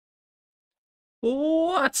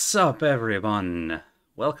What's up, everyone?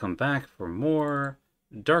 Welcome back for more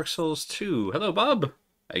Dark Souls 2. Hello, Bob.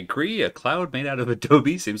 I agree, a cloud made out of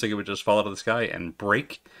adobe seems like it would just fall out of the sky and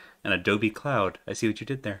break an adobe cloud. I see what you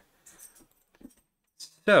did there.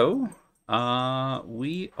 So,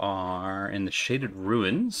 we are in the Shaded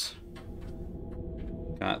Ruins.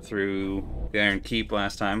 Got through the Iron Keep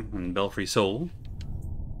last time and Belfry Soul.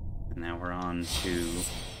 And now we're on to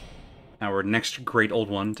our next great old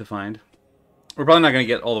one to find. We're probably not going to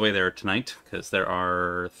get all the way there tonight, because there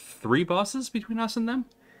are 3 bosses between us and them.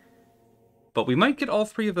 But we might get all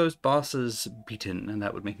 3 of those bosses beaten, and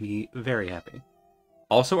that would make me very happy.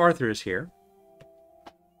 Also, Arthur is here.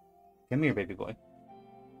 Come here, baby boy.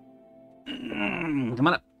 Come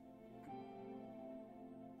on up.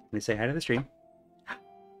 Let me say hi to the stream.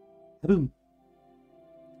 Boom.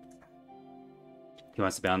 He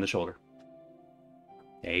wants to be on the shoulder.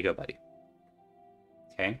 There you go, buddy.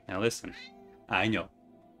 Okay, now listen. I know.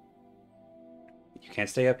 You can't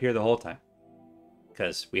stay up here the whole time.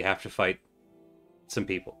 Because we have to fight some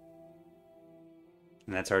people.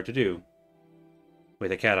 And that's hard to do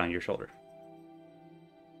with a cat on your shoulder.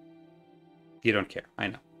 You don't care, I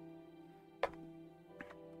know.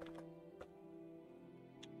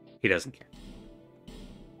 He doesn't care.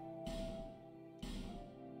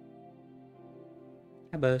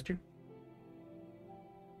 Hi, Buster.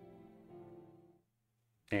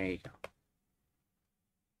 There you go.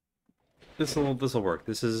 This'll work.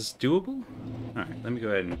 This is doable? Alright, let me go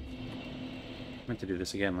ahead and... I meant to do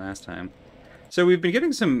this again last time. So we've been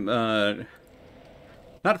getting some,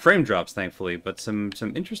 not frame drops, thankfully, but some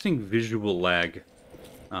interesting visual lag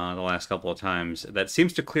the last couple of times. That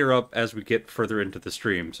seems to clear up as we get further into the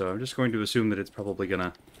stream, so I'm just going to assume that it's probably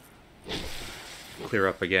gonna clear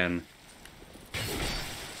up again.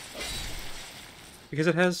 Because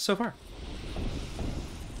it has so far.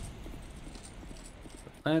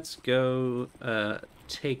 Let's go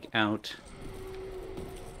take out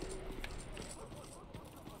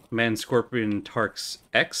Man Scorpion Tark's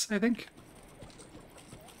X, I think.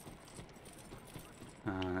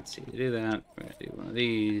 Let's see, to do that, we're going to do one of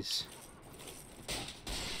these,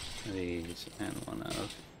 and one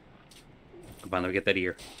of... Come on, let me get that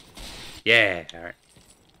ear. Yeah, alright.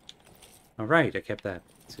 Alright, I kept that.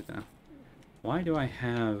 Let's see now. Why do I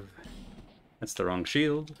have... That's the wrong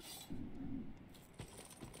shield.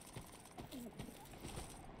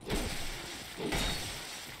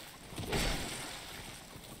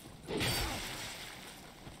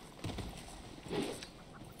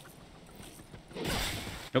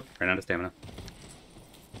 Nope, ran out of stamina.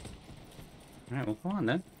 Alright, well, come on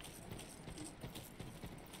then.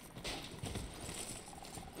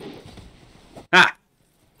 Ah!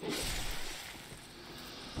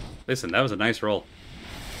 Listen, that was a nice roll.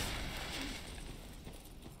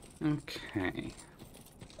 Okay.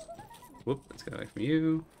 Whoop, let's get away from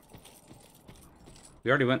you. We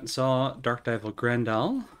already went and saw Dark Devil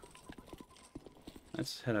Grendel.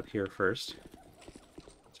 Let's head up here first.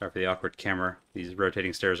 Sorry for the awkward camera. These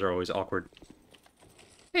rotating stairs are always awkward.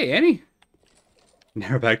 Hey, Annie!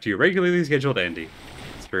 Now back to your regularly scheduled Andy.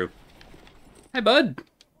 It's true. Hi, bud!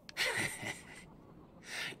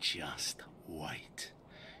 Just wait,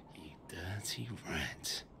 you dirty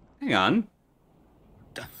rat. Hang on.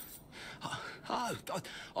 I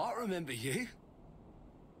remember you.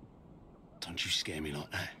 Don't you scare me like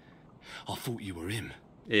that. I thought you were him.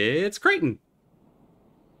 It's Creighton.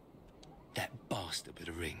 That bastard with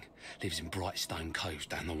a ring lives in Brightstone Cove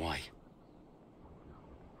down the way.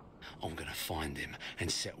 I'm gonna find him and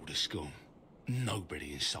settle the score.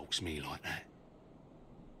 Nobody insults me like that.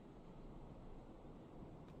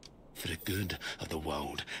 For the good of the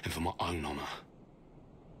world and for my own honour.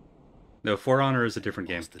 No, For Honor is a different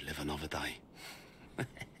game. To live another day. Is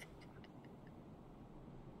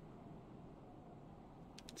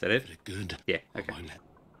that it? For the good. Yeah, okay.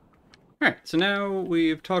 Alright, so now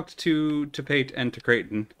we've talked to Pate and to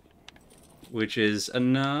Creighton, which is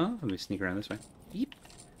enough. Let me sneak around this way. Yeep.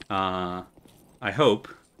 I hope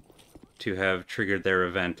to have triggered their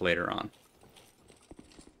event later on.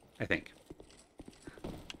 I think.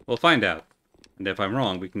 We'll find out. And if I'm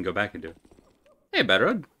wrong, we can go back and do it. Hey,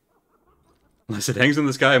 Bedrod. Unless it hangs in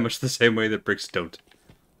the sky much the same way that bricks don't.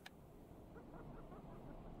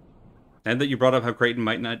 And that you brought up how Creighton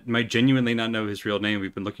might genuinely not know his real name.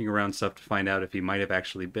 We've been looking around stuff to find out if he might have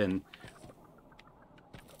actually been.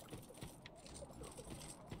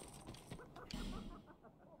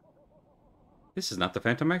 This is not the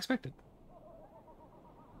Phantom I expected.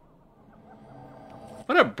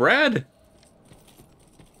 What up, Brad?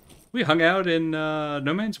 We hung out in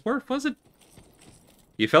No Man's Wharf, was it?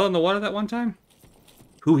 You fell in the water that one time?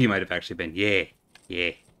 who he might have actually been. Yeah,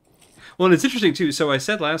 yeah. Well, and it's interesting too. So I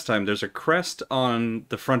said last time there's a crest on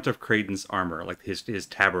the front of Kraden's armor, like his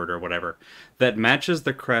tabard or whatever, that matches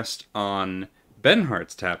the crest on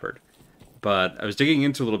Benhart's tabard. But I was digging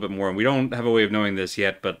into a little bit more, and we don't have a way of knowing this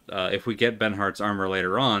yet, but if we get Benhart's armor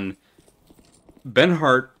later on,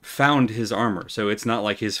 Benhart found his armor, so it's not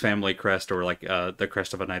like his family crest or like the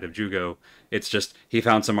crest of a Knight of Jugo. It's just he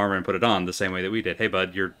found some armor and put it on the same way that we did. Hey,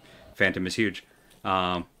 bud, your phantom is huge.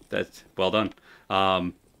 That's well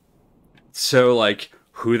done. So, like,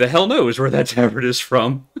 who the hell knows where that tabard is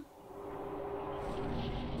from?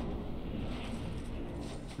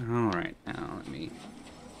 Alright, now let me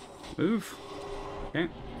move. Okay.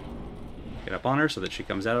 Get up on her so that she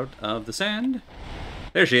comes out of the sand.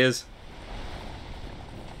 There she is.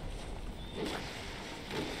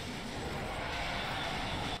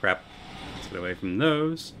 Crap. Let's get away from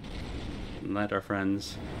those. And let our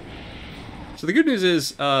friends... So the good news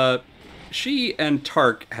is, she and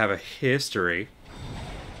Tark have a history,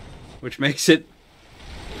 which makes it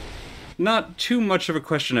not too much of a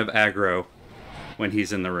question of aggro when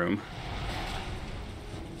he's in the room.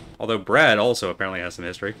 Although Brad also apparently has some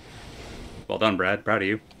history. Well done, Brad. Proud of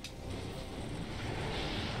you.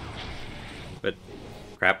 But,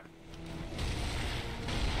 crap.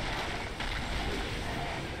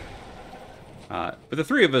 But the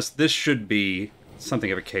three of us, this should be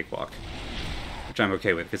something of a cakewalk. Which I'm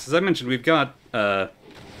okay with, because as I mentioned, we've got,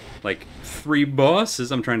 like, 3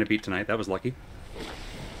 bosses I'm trying to beat tonight. That was lucky.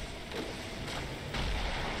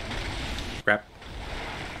 Crap.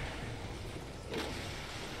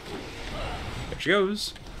 There she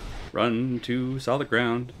goes. Run to solid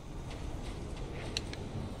ground.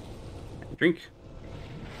 Drink.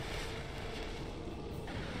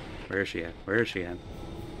 Where is she at? Where is she at?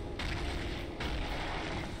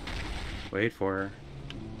 Wait for her.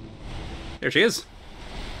 There she is.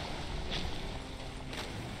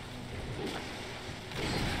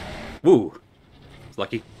 Woo. It's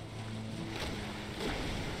lucky.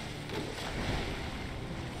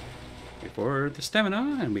 Wait for the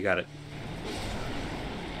stamina, and we got it.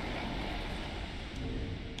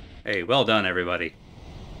 Hey, well done, everybody.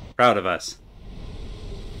 Proud of us.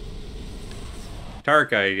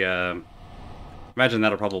 Tark, I imagine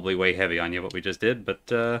that'll probably weigh heavy on you, what we just did, but,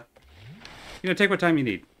 you know, take what time you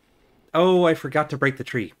need. Oh, I forgot to break the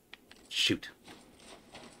tree. Shoot.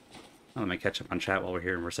 Well, let me catch up on chat while we're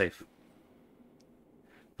here and we're safe.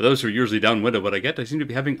 For those who are usually downwind of what I get, I seem to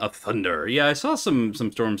be having a thunder. Yeah, I saw some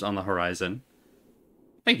storms on the horizon.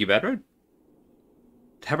 Thank you, Badroid.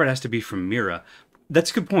 Tabard has to be from Mira.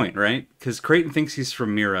 That's a good point, right? Because Creighton thinks he's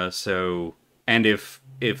from Mira, so... And if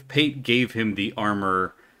Pate gave him the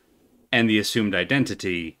armor and the assumed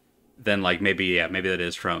identity, then, like, maybe, yeah, maybe that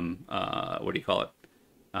is from, what do you call it?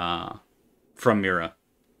 From Mira.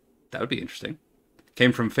 That would be interesting.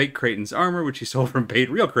 Came from fake Creighton's armor, which he stole from Pate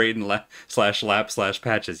real Creighton /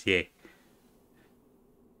 patches. Yay.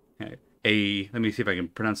 Okay. Let me see if I can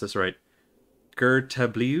pronounce this right.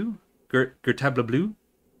 Gertabliu? Gertabliu?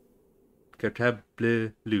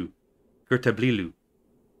 Gertablilu.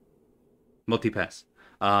 Multipass.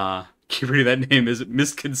 Keep reading that name. Is it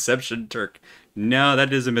Misconception Turk? No,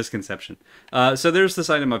 that is a misconception. So there's this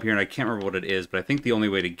item up here, and I can't remember what it is, but I think the only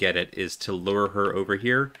way to get it is to lure her over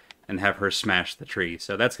here and have her smash the tree.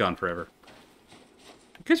 So that's gone forever.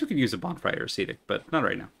 I guess we could use a bonfire ascetic, but not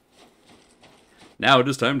right now. Now it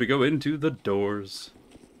is time to go into the doors.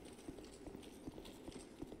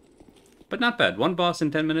 But not bad. 1 boss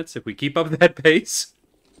in 10 minutes. If we keep up that pace,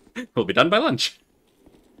 we'll be done by lunch.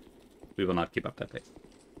 We will not keep up that pace.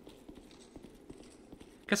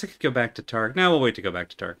 Guess I could go back to Targ. No, we'll wait to go back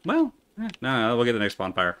to Targ. Well, no, we'll get the next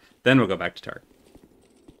bonfire. Then we'll go back to Targ.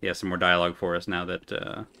 Yeah, some more dialogue for us now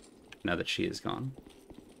that she is gone.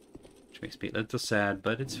 Which makes me a little sad,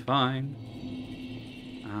 but it's fine.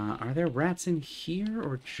 Are there rats in here,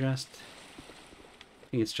 or just... I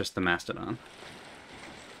think it's just the Mastodon.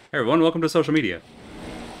 Hey everyone, welcome to social media.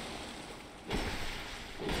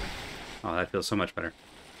 Oh, that feels so much better.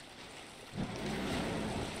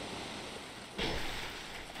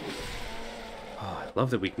 Oh, I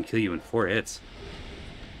love that we can kill you in 4 hits.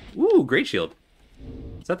 Ooh, great shield.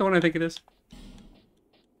 Is that the one I think it is?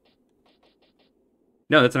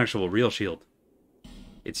 No, that's an actual real shield.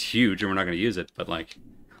 It's huge, and we're not going to use it, but like...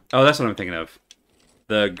 Oh, that's what I'm thinking of.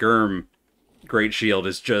 The Germ Great Shield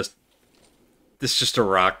is just... This is just a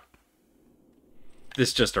rock. This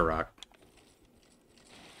is just a rock.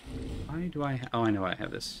 Why do I... Oh, I know I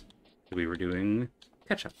have this. We were doing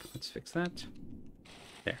ketchup. Let's fix that.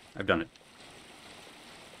 There, I've done it.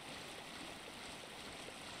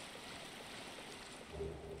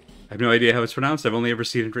 I have no idea how it's pronounced. I've only ever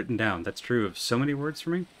seen it written down. That's true of so many words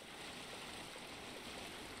for me.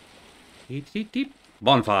 Deep, deep, deep.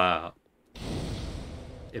 Bonfire.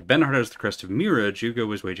 If Benhard has the crest of Mira, Jugo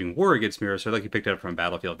was waging war against Mira, so like he picked it up from a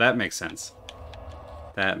battlefield. That makes sense.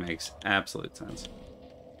 That makes absolute sense.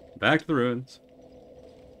 Back to the ruins.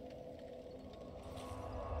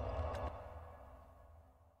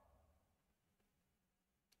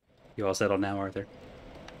 You all settled now, Arthur?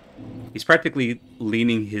 He's practically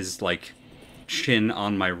leaning his, like, chin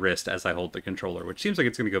on my wrist as I hold the controller, which seems like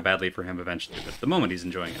it's going to go badly for him eventually, but at the moment he's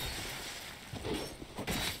enjoying it.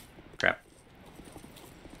 Crap.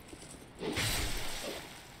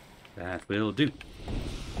 That will do.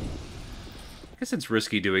 I guess it's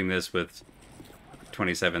risky doing this with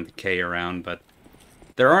 27th K around, but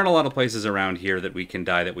there aren't a lot of places around here that we can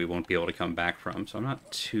die that we won't be able to come back from, so I'm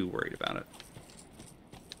not too worried about it.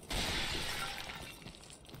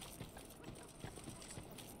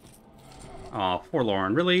 Aw,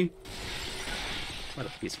 forlorn, really? What a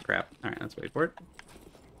piece of crap. Alright, let's wait for it.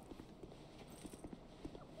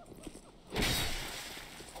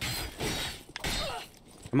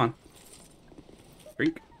 Come on.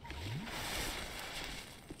 Drink.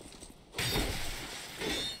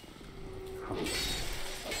 Oh.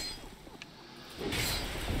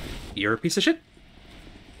 You're a piece of shit.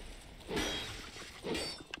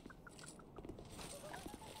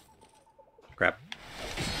 Crap.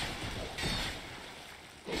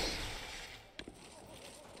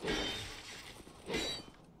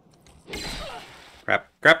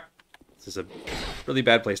 Crap. This is a really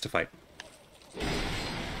bad place to fight.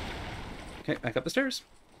 Okay, back up the stairs.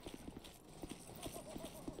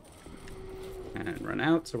 And run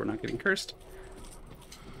out so we're not getting cursed.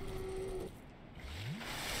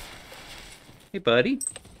 Hey, buddy.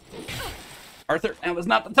 Arthur, now is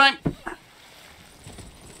not the time.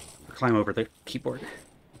 Climb over the keyboard.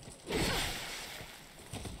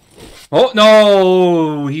 Oh,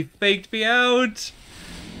 no! He faked me out!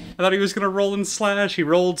 I thought he was going to roll and slash. He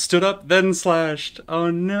rolled, stood up, then slashed.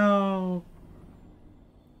 Oh, no.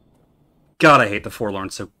 God, I hate the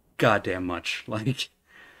Forlorn so goddamn much. Like,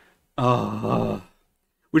 oh.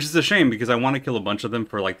 Which is a shame, because I want to kill a bunch of them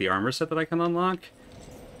for, like, the armor set that I can unlock.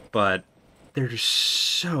 But they're just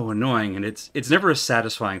so annoying, and it's never a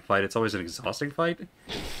satisfying fight. It's always an exhausting fight.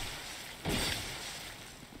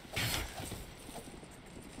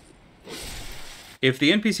 If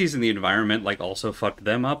the NPCs in the environment, like, also fucked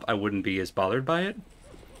them up, I wouldn't be as bothered by it.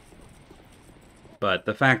 But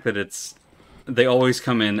the fact that they always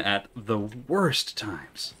come in at the worst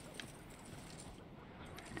times.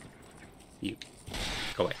 You.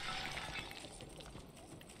 Go away.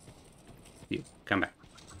 You. Come back.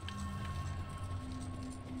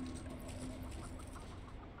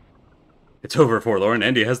 It's over, Forlorn.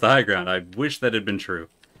 Andy has the high ground. I wish that had been true.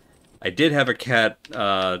 I did have a cat,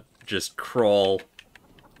 just crawl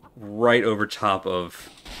right over top of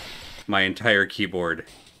my entire keyboard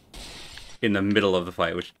in the middle of the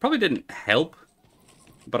fight, which probably didn't help,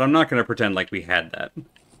 but I'm not going to pretend like we had that.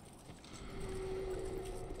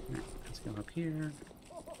 Let's go up here,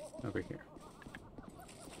 over here.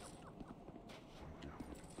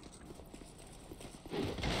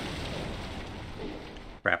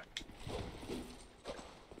 Crap.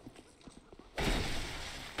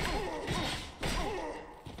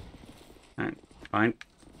 Alright, fine.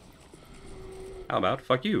 How about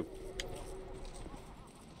fuck you?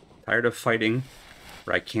 Tired of fighting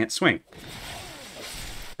where I can't swing.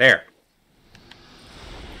 There.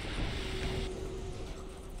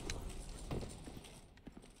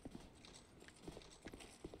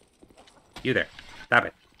 You there. Stop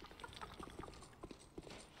it.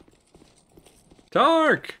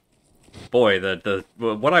 Dark! Boy, the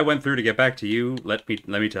what I went through to get back to you, let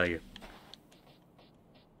me tell you.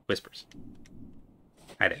 Whispers.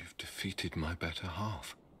 Hi there. You've defeated my better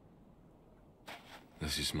half.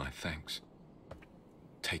 This is my thanks.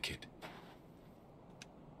 Take it.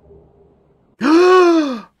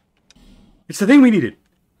 It's the thing we needed.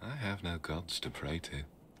 I have no gods to pray to,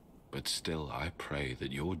 but still I pray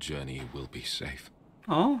that your journey will be safe.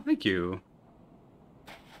 Oh, thank you.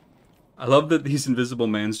 I love that these invisible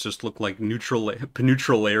mans just look like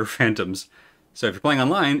peneutral layer phantoms. So if you're playing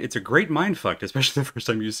online, it's a great mindfuck, especially the first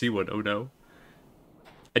time you see one. Oh no.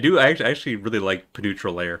 I actually really like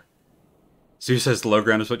peneutral layer. Sue says the low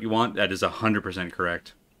ground is what you want. That is 100%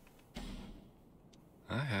 correct.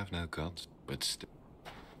 I have no gods, but still.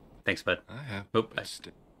 Thanks, bud. I have. Oop,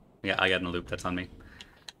 yeah, I got in a loop. That's on me.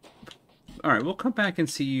 Alright, we'll come back and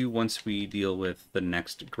see you once we deal with the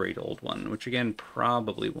next great old one, which again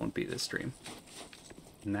probably won't be this stream.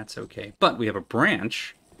 And that's okay. But we have a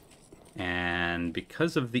branch And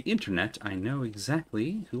because of the internet, I know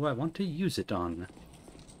exactly who I want to use it on.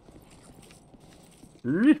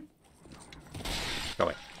 Go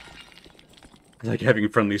away. I like having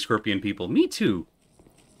friendly scorpion people. Me too.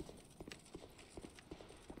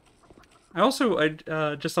 I also,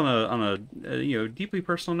 just on a deeply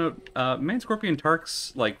personal note, Man Scorpion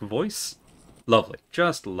Tark's like voice, lovely,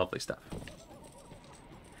 just lovely stuff.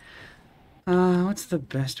 What's the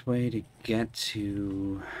best way to get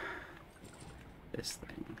to this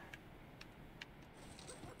thing?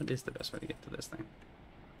 What is the best way to get to this thing?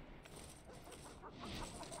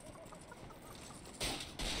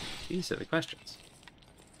 These are the questions.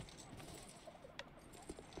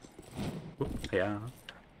 Oop, yeah.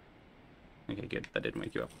 Okay, good. That didn't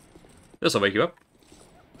wake you up. This'll wake you up.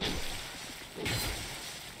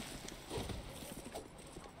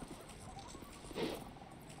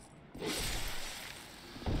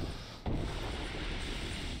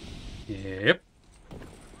 Yep.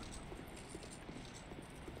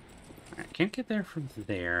 Alright, can't get there from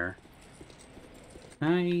there.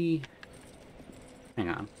 Hang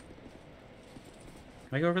on.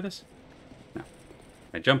 Can I go over this? No. Can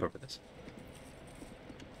I jump over this?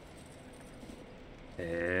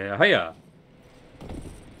 Hiya!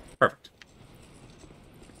 Perfect.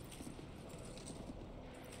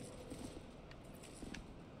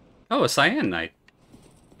 Oh, a Cyan Knight.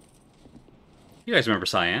 You guys remember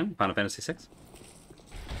Cyan, Final Fantasy VI?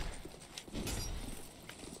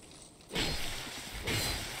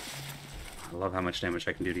 I love how much damage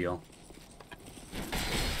I can do to y'all.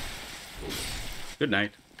 Good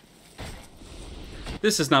night.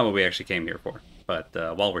 This is not what we actually came here for, but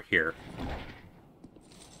while we're here...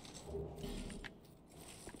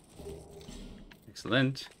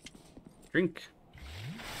 Excellent. Drink.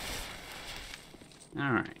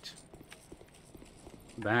 Alright.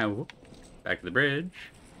 Back to the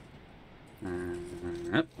bridge.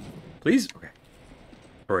 Please? Okay.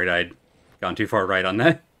 Worried I'd gone too far right on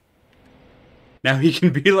that. Now he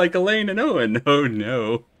can be like Elaine and Owen. Oh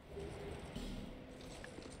no.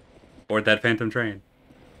 Board that phantom train.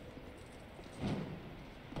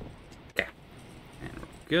 Okay. And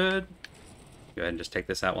we're good. Go ahead and just take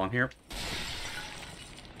this out while I'm here.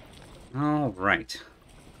 Alright.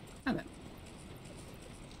 Now then.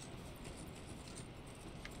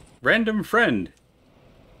 Random friend.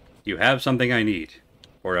 You have something I need.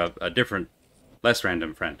 Or a different, less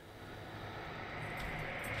random friend.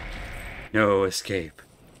 No escape.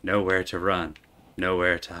 Nowhere to run.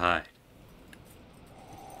 Nowhere to hide.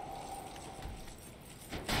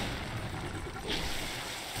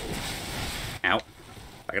 Ow.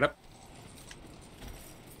 Back it up.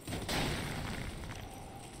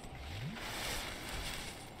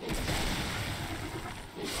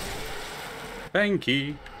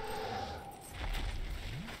 Banky.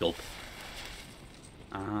 Gulp.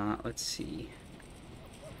 Let's see.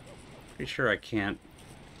 Pretty sure I can't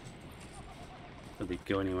really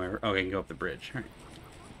go anywhere. Oh, I can go up the bridge. Alright.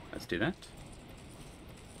 Let's do that.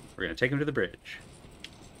 We're gonna take him to the bridge.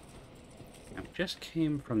 I just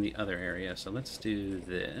came from the other area, so let's do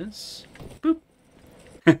this. Boop!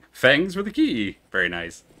 Fangs with the key! Very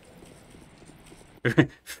nice.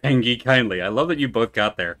 Fangy kindly. I love that you both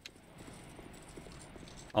got there.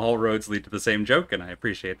 All roads lead to the same joke, and I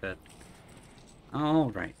appreciate that.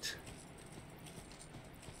 Alright.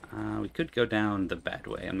 We could go down the bad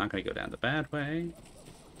way. I'm not going to go down the bad way.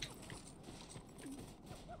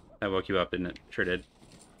 That woke you up, didn't it? Sure did.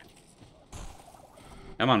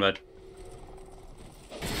 Come on, bud.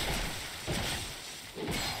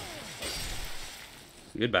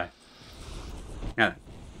 Goodbye. Yeah.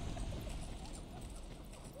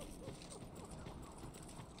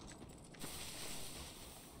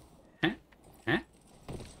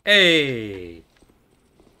 Hey!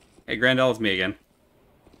 Hey, Grandel, it's me again.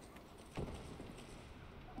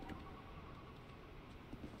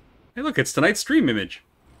 Hey, look, it's tonight's stream image.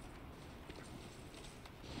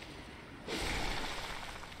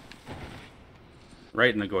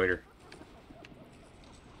 Right in the goiter.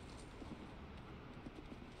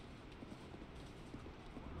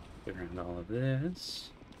 Get around all of this.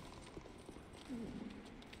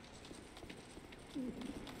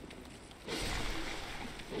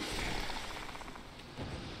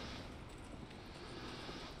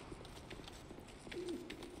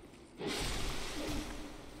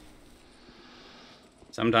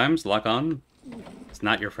 Sometimes lock on is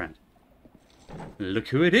not your friend. Look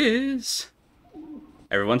who it is.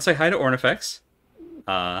 Everyone say hi to Ornifex.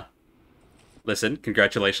 Listen,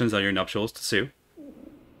 congratulations on your nuptials to Sue.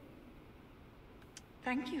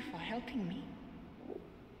 Thank you for helping me.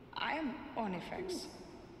 I am Ornifex.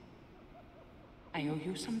 I owe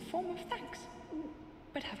you some form of thanks,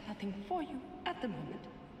 but have nothing for you at the moment.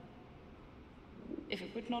 If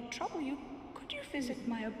it would not trouble you, could you visit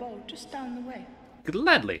my abode just down the way?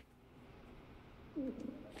 Gladly.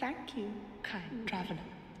 Thank you, kind traveler.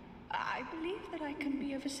 I believe that I can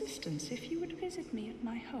be of assistance if you would visit me at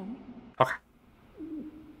my home. Okay.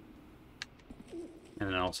 And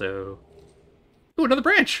then also... Ooh, another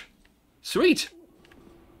branch! Sweet!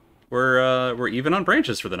 We're even on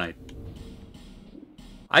branches for the night.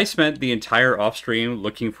 I spent the entire off-stream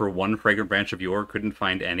looking for one fragrant branch of yore, couldn't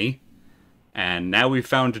find any. And now we've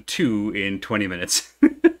found 2 in 20 minutes.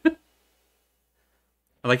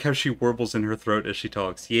 I like how she warbles in her throat as she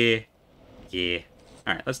talks. Yeah. Yeah.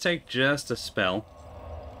 Alright, let's take just a spell.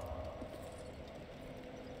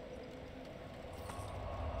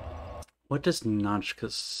 What does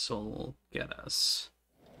Notchka's Soul get us?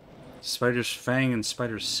 Spider's Fang and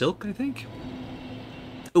Spider's Silk, I think?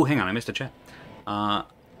 Oh, hang on, I missed a chat.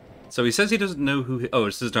 So he says he doesn't know who... Oh,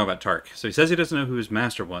 this is talking about Tark. So he says he doesn't know who his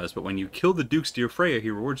master was, but when you kill the Duke's dear Freya, he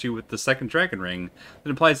rewards you with the second dragon ring. That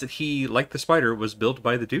implies that he, like the spider, was built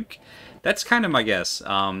by the Duke. That's kind of my guess.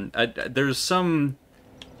 There's some...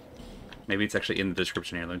 Maybe it's actually in the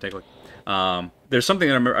description here. Let me take a look. There's something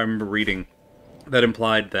that I remember reading that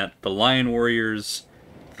implied that the Lion Warriors,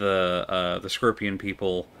 the Scorpion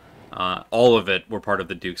people, all of it were part of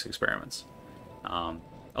the Duke's experiments.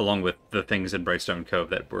 Along with the things in Brightstone Cove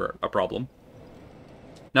that were a problem.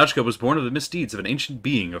 Notchka was born of the misdeeds of an ancient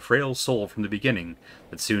being, a frail soul from the beginning,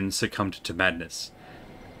 that soon succumbed to madness.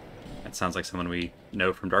 That sounds like someone we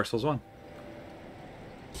know from Dark Souls 1.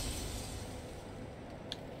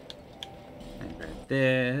 And grab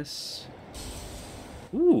this.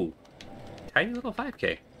 Ooh! Tiny little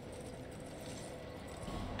 5k.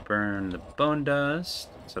 Burn the bone dust,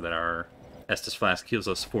 so that our Estus Flask heals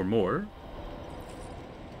us 4 more.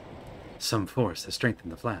 Some force has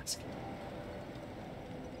strengthened the flask.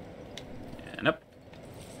 And up.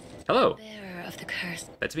 Hello. Bearer of the curse.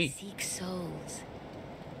 That's me. Seek souls.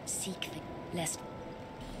 Seek the less.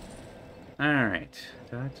 Alright.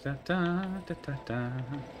 Da, da, da, da, da, da.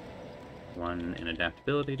 1 in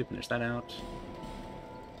adaptability to finish that out.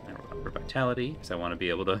 And we're up for vitality, because I want to be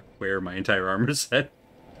able to wear my entire armor set.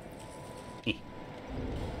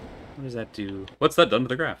 What does that do? What's that done to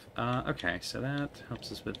the graph? Okay, so that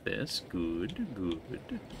helps us with this. Good, good.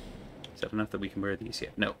 Is that enough that we can wear these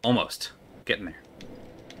yet? No, almost. Getting there.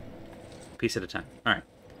 Piece at a time. Alright.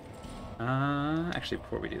 Actually,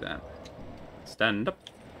 before we do that, stand up.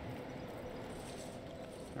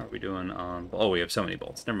 How are we doing on... Oh, we have so many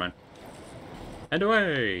bolts. Never mind. And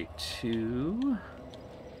away to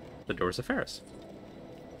the Doors of Ferris.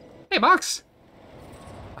 Hey, Box!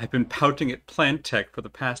 I've been pouting at Plant Tech for the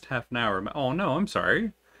past half an hour. Oh no, I'm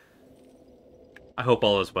sorry. I hope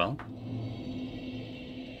all is well.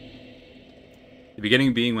 The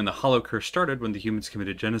beginning being when the Hollow Curse started, when the humans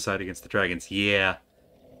committed genocide against the dragons. Yeah.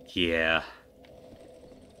 Yeah.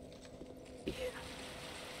 Yeah.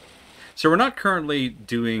 So we're not currently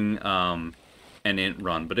doing an int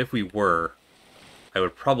run, but if we were, I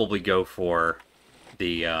would probably go for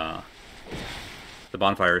the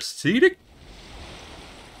bonfire ascetic.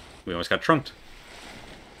 We almost got trunked.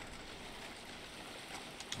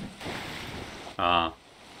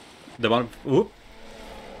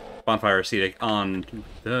 Bonfire ascetic on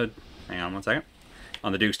the... Hang on 1 second.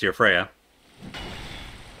 On the Duke's dear Freya.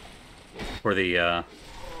 For the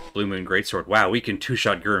Blue Moon Greatsword. Wow, we can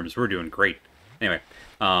 2-shot Gurms. We're doing great. Anyway,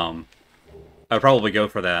 I would probably go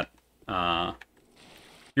for that.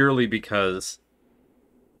 Purely because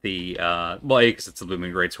the... well, A, because it's the Blue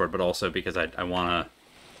Moon Greatsword, but also because I want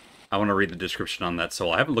to read the description on that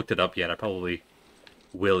soul. I haven't looked it up yet. I probably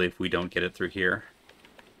will if we don't get it through here.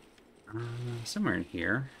 Somewhere in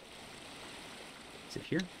here. Is it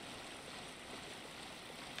here?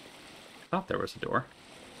 I thought there was a door.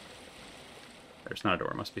 There's not a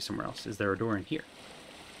door. It must be somewhere else. Is there a door in here?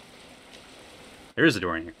 There is a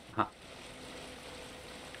door in here. Huh.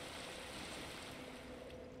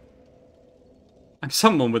 I'm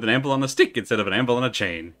someone with an anvil on a stick instead of an anvil on a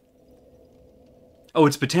chain. Oh,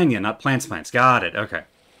 it's Botania, not plants. Got it. Okay.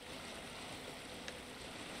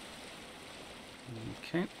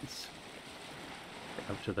 Okay. Let's get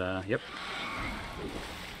up to the... Yep.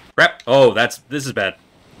 Crap! Oh, this is bad.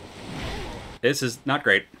 This is not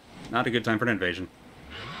great. Not a good time for an invasion.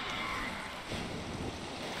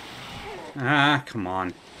 Ah, come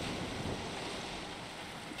on.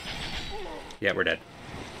 Yeah, we're dead.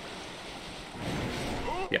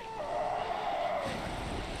 Yep.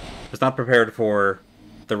 Was not prepared for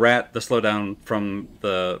the rat, the slowdown from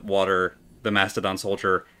the water, the mastodon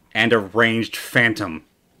soldier, and a ranged phantom.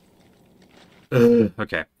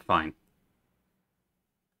 Okay, fine.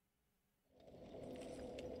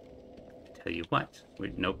 Tell you what.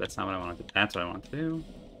 Wait, nope, that's not what I want to do. That's what I want to do.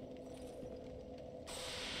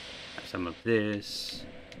 Have some of this.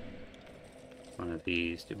 One of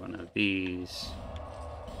these, do one of these.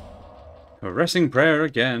 Caressing prayer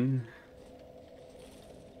again.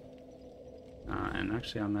 And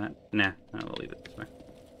actually on that... Nah, we'll leave it this way.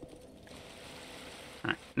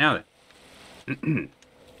 Alright, now then.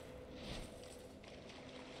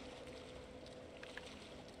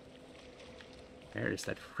 Where is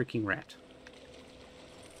that freaking rat?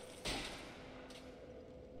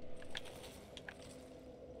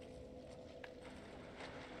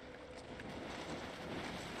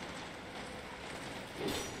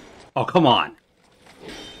 Oh, come on!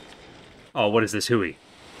 Oh, what is this hooey?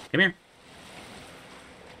 Come here.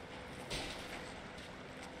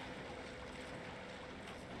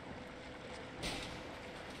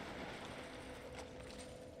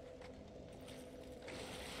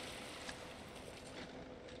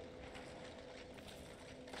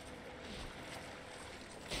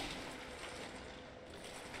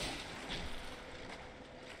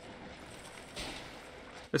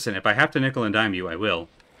 Listen, if I have to nickel and dime you, I will.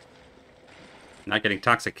 Not getting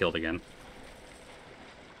toxic killed again.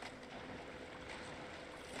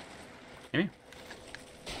 Come here.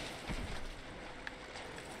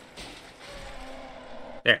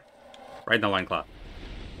 There. Right in the loincloth.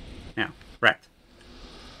 Now, rat.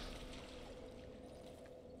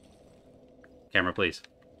 Camera, please.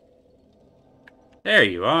 There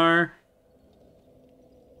you are.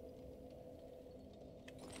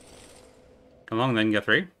 Come along then,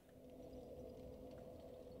 Guthrie.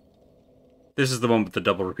 This is the one with the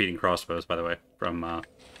double repeating crossbows, by the way, from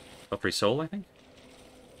Belfry Soul, I think.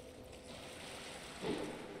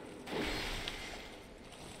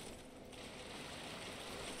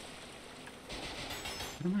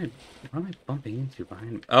 What am I bumping into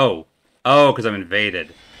behind me? Oh, because I'm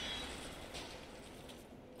invaded.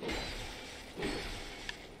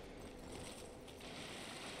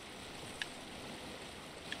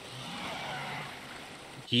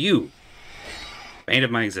 You, bane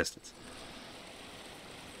of my existence.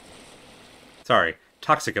 Sorry,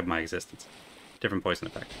 toxic of my existence. Different poison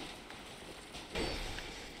effect.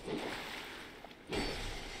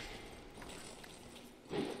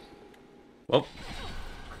 Well,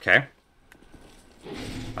 okay.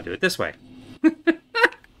 I'll do it this way.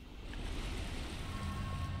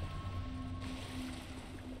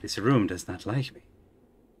 This room does not like me.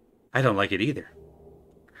 I don't like it either.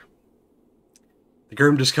 The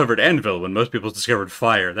Gurm discovered anvil when most people discovered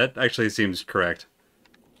fire. That actually seems correct.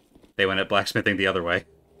 They went at blacksmithing the other way.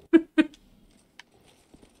 Right,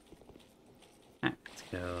 let's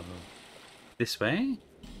go this way.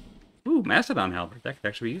 Ooh, Mastodon halberd. That could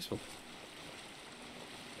actually be useful.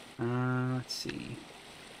 Let's see.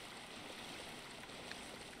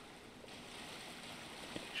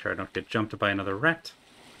 Make sure I don't get jumped by another rat.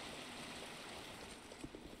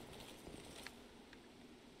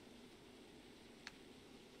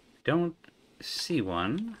 Don't see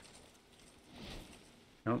one.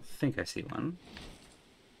 I don't think I see one.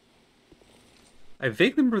 I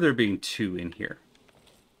vaguely remember there being two in here.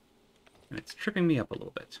 And it's tripping me up a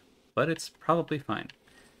little bit. But it's probably fine.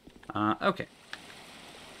 Okay.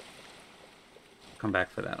 Come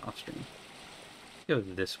back for that off stream. Go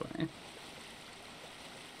this way.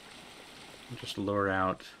 Just lure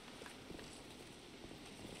out.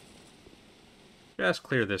 Just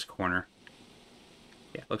clear this corner.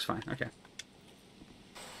 Yeah, looks fine. Okay.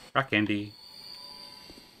 Rock candy.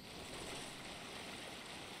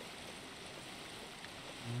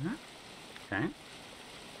 Okay.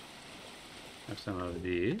 Have some of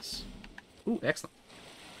these. Ooh, excellent.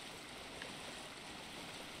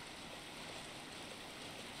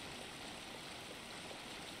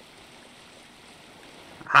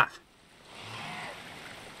 Aha!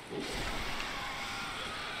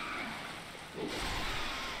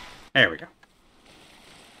 There we go.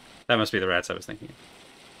 That must be the rats I was thinking of.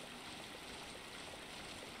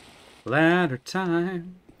 Ladder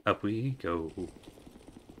time. Up we go.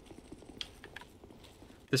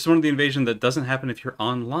 This is one of the invasions that doesn't happen if you're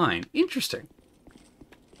online. Interesting.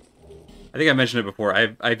 I think I mentioned it before.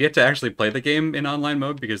 I've yet to actually play the game in online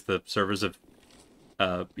mode because the servers have,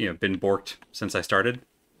 been borked since I started.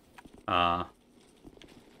 But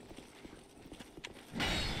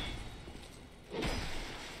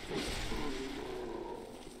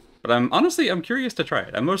I'm curious to try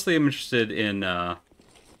it. I'm mostly interested in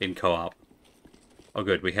co-op. Oh,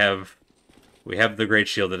 good. We have the Great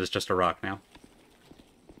Shield that is just a rock now.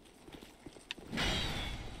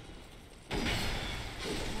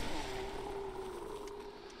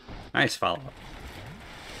 Nice follow-up.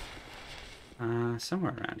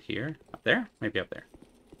 Somewhere around here. Up there? Maybe up there.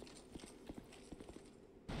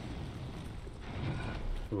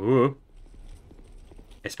 Ooh.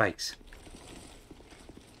 Hey, spikes.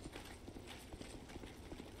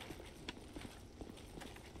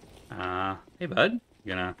 Hey, bud.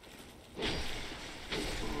 You gonna...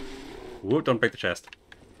 Ooh, don't break the chest.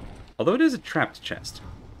 Although it is a trapped chest.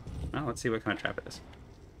 Well, let's see what kind of trap it is.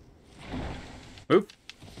 Move.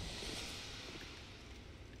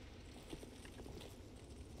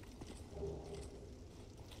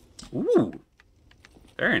 Ooh.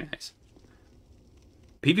 Very nice.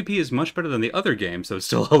 PvP is much better than the other game, so it's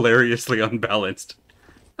still hilariously unbalanced.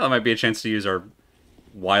 Well, that might be a chance to use our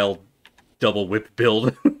wild double whip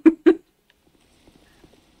build.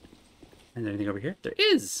 And anything over here? There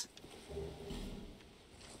is!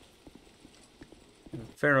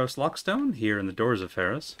 Pharos Lockstone here in the doors of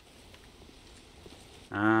Pharos.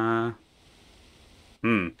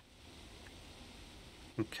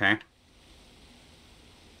 Okay.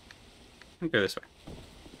 I'll go this way.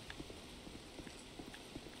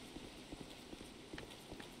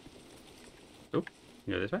 Oh,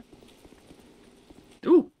 you go this way?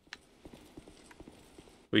 Ooh!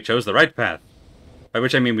 We chose the right path. By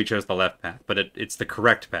which I mean we chose the left path, but it's the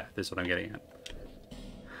correct path, is what I'm getting at.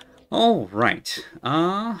 Alright.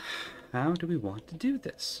 How do we want to do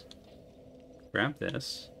this? Grab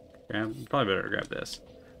this. Probably better grab this.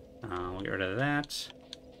 We'll get rid of that.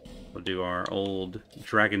 We'll do our old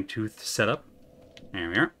dragon tooth setup. There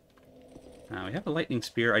we are. We have a lightning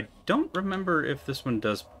spear. I don't remember if this one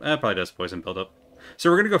does... probably does poison buildup. So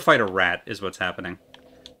we're going to go fight a rat, is what's happening.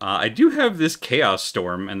 I do have this Chaos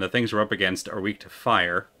Storm, and the things we're up against are weak to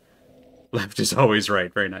fire. Left is always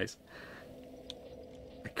right. Very nice.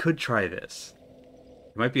 I could try this.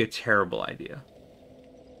 It might be a terrible idea.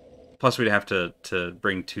 Plus, we'd have to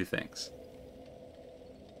bring two things.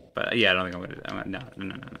 But, yeah, I don't think I'm going to do that. No.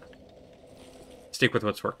 Stick with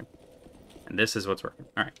what's working. And this is what's working.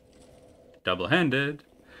 Alright. Double-handed.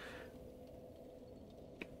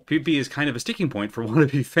 PvP is kind of a sticking point for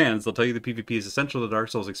wannabe fans. They'll tell you the PvP is essential to Dark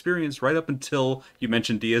Souls experience right up until you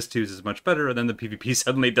mention DS2s is much better, and then the PvP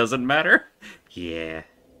suddenly doesn't matter. Yeah.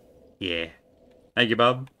 Thank you,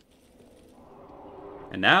 Bob.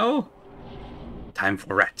 And now, time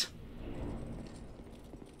for rat.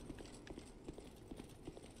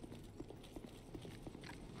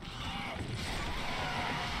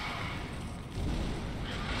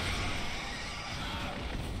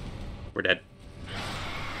 We're dead.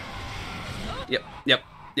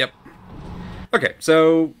 Yep. Okay,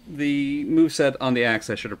 so the moveset on the axe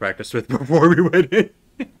I should have practiced with before we went in.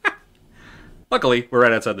 Luckily, we're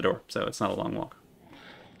right outside the door, so it's not a long walk.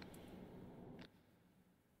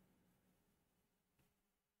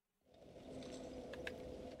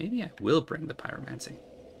 Maybe I will bring the pyromancy.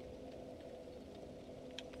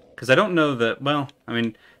 Because I don't know that, well, I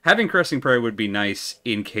mean, having Caressing Prey would be nice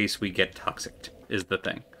in case we get toxic, is the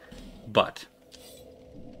thing. But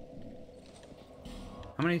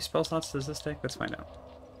how many spell slots does this take? Let's find out.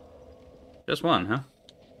 Just one, huh?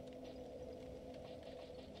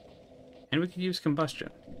 And we could use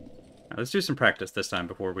combustion. Now, let's do some practice this time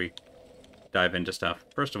before we dive into stuff.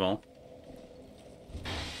 First of all...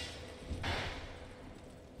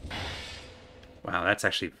 Wow, that's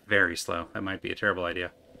actually very slow. That might be a terrible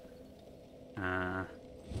idea. Alright,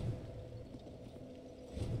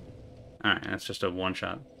 that's just a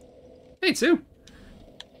one-shot. Hey, Sue!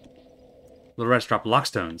 Little rats drop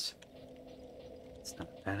lockstones. It's not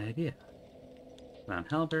a bad idea. Round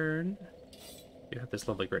halberd. You have this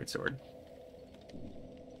lovely greatsword.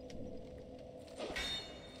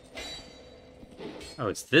 Oh,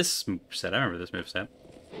 it's this moveset. I remember this moveset.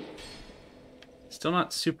 Still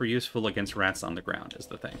not super useful against rats on the ground, is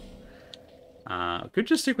the thing. Could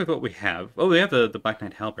just stick with what we have. Oh, we have the Black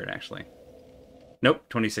Knight halberd, actually. Nope,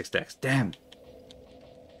 26 dex. Damn!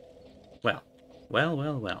 Well. Well,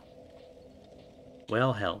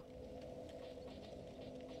 hell.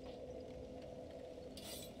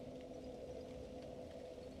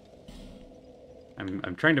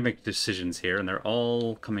 I'm trying to make decisions here, and they're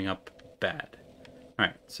all coming up bad.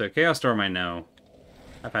 Alright, so Chaos Storm I know.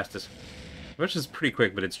 How fast is... Which is pretty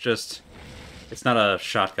quick, but it's just... It's not a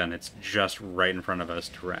shotgun, it's just right in front of us,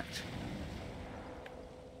 direct.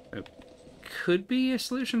 It could be a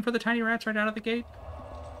solution for the tiny rats right out of the gate.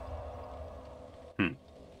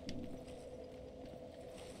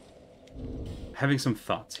 Having some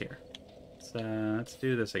thoughts here. Let's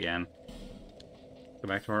do this again. Go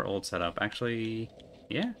back to our old setup. Actually,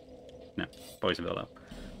 yeah? No, poison build up.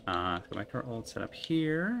 Go back to our old setup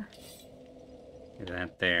here. Do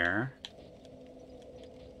that there.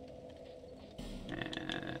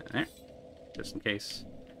 just in case.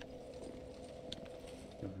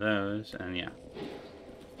 Those, and yeah.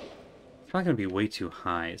 It's probably going to be way too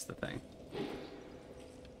high is the thing.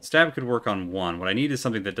 Stab could work on one. What I need is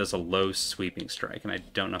something that does a low sweeping strike, and I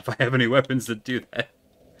don't know if I have any weapons that do that.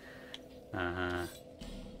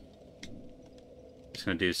 Just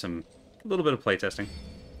going to do a little bit of playtesting.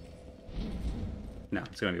 No,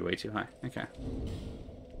 it's going to be way too high. Okay.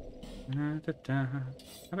 How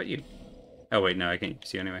about you? Oh wait, no, I can't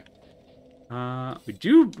use you anyway.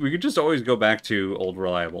 We could just always go back to old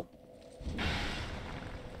reliable.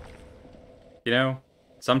 You know,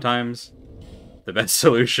 sometimes the best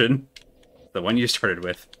solution, the one you started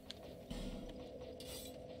with.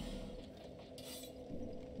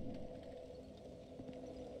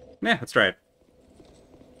 Yeah, let's try it.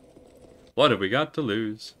 What have we got to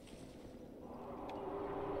lose?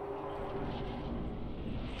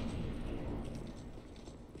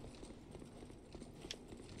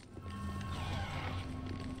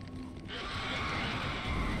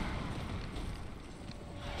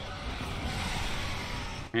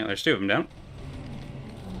 Alright, there's two of them down.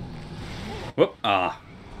 Whoop! Ah.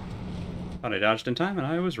 Thought I dodged in time, and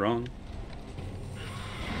I was wrong.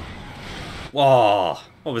 Whoa!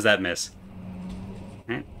 What was that miss?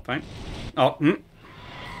 Alright, fine. Oh,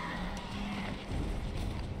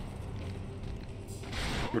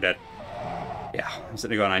 We're dead. Yeah, I'm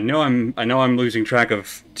sitting there going, I know I'm losing track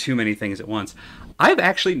of too many things at once. I've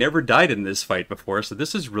actually never died in this fight before, so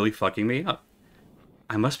this is really fucking me up.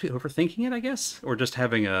 I must be overthinking it, I guess, or just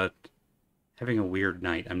having a weird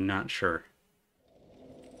night. I'm not sure.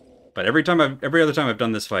 But every other time I've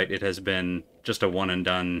done this fight, it has been just a one and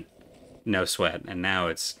done, no sweat, and now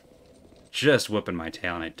it's just whooping my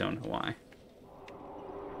tail, and I don't know why.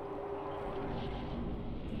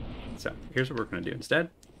 So here's what we're gonna do instead.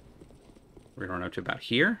 We're gonna run up to about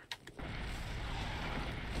here.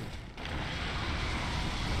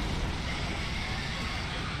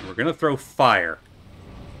 We're gonna throw fire.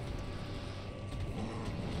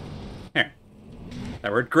 There.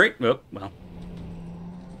 That worked great. Oh, well.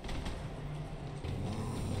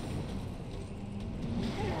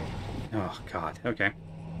 Oh, God. Okay.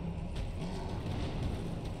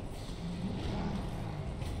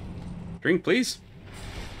 Drink, please.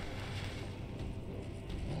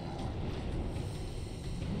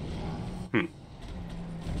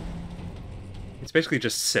 It's basically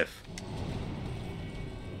just Sif.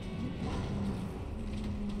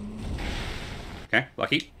 Okay,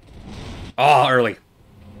 lucky. Oh, early.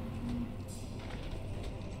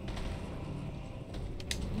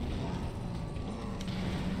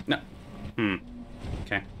 No.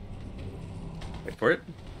 Okay. Wait for it.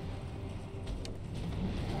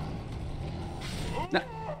 No.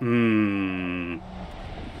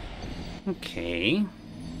 Okay.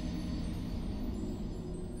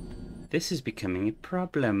 This is becoming a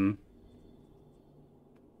problem.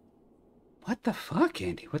 What the fuck,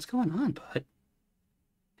 Andy? What's going on, bud?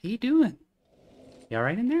 How you doing? You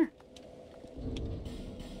alright in there?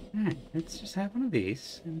 Alright, let's just have one of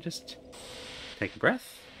these and just take a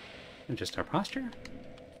breath, adjust our posture,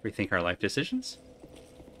 rethink our life decisions,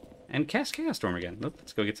 and cast Chaos Storm again.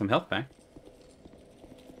 Let's go get some health back.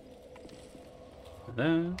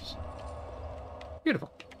 Those.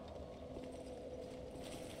 Beautiful.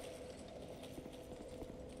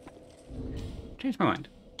 Change my mind.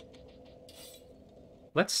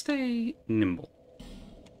 Let's stay nimble.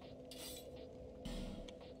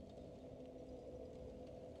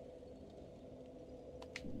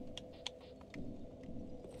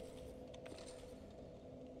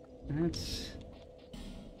 Let's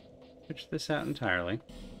switch this out entirely.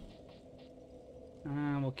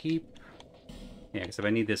 We'll keep... Yeah, because if I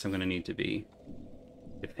need this, I'm going to need to be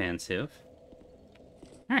defensive.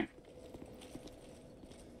 Alright.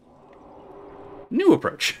 New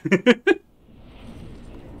approach.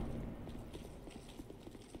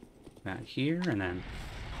 That here, and then...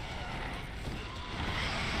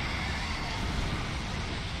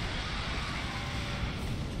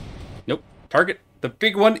 Nope. Target the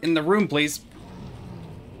big one in the room, please.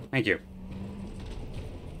 Thank you.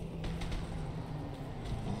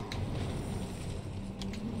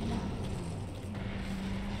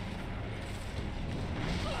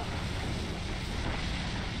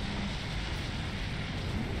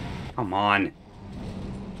 Come on.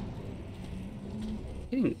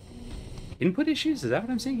 Getting input issues? Is that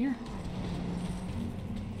what I'm seeing here?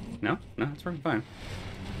 No? No, it's working fine.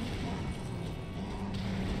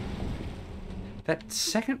 That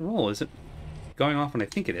second roll isn't going off when I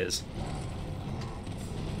think it is.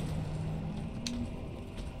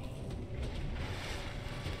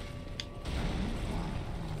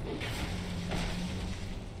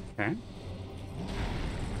 Okay.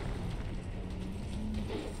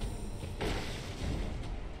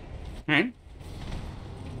 Alright.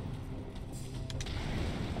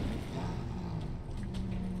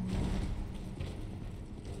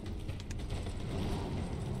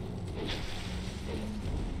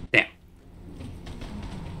 Damn.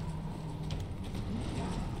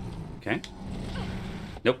 Okay.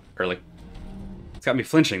 Nope, early. It's got me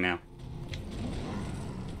flinching now.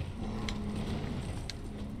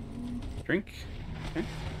 Drink. Okay.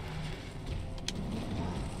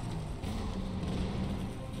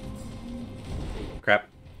 Crap.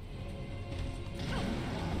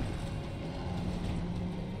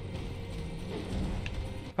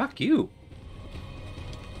 Fuck you.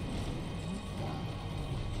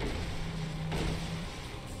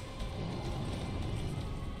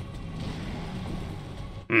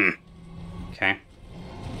 Okay.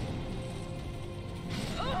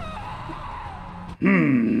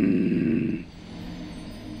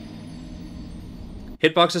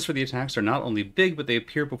 Hitboxes for the attacks are not only big, but they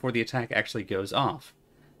appear before the attack actually goes off.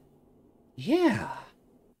 Yeah,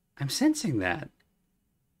 I'm sensing that.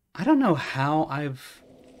 I don't know how I've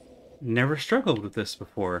never struggled with this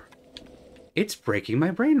before. It's breaking my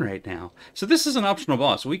brain right now. So this is an optional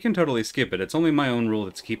boss. We can totally skip it. It's only my own rule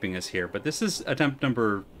that's keeping us here. But this is attempt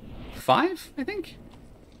number 5, I think?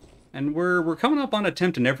 And we're coming up on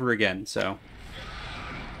attempt to never again, so...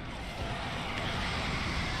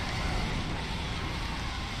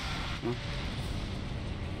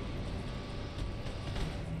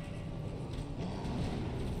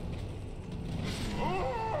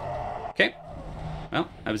 Okay. Well,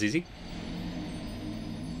 that was easy.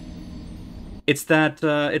 It's that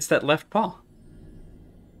left paw.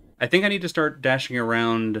 I think I need to start dashing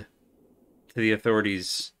around to the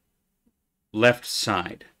authorities' left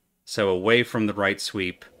side. So away from the right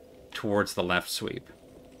sweep, towards the left sweep.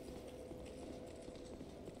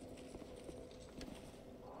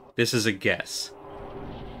 This is a guess.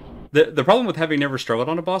 The problem with having never struggled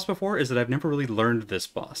on a boss before is that I've never really learned this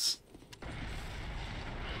boss.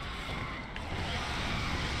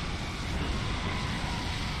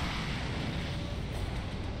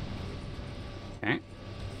 Okay.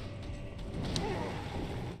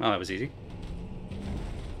 Well, that was easy.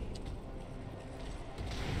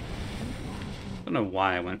 Don't know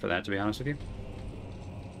why I went for that, to be honest with you.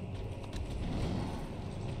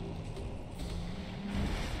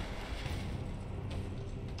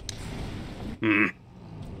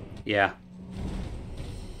 Yeah.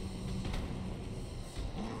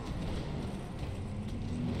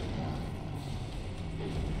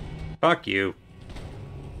 Fuck you.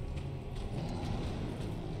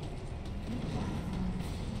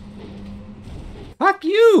 Fuck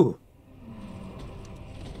you!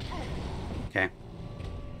 Okay.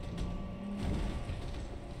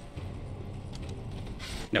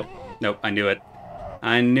 Nope. Nope, I knew it.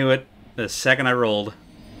 I knew it the second I rolled.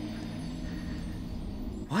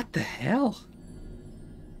 What the hell?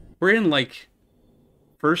 We're in, like,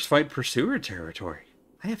 first fight pursuer territory.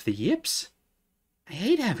 I have the yips. I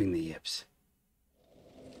hate having the yips.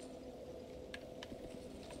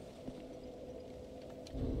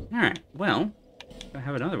 Alright, well, I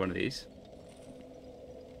have another one of these.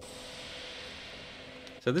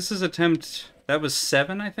 So this is attempt... That was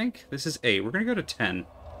 7, I think? This is 8. We're going to go to 10.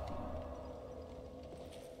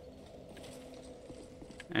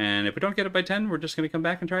 And if we don't get it by 10, we're just going to come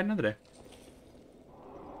back and try it another day.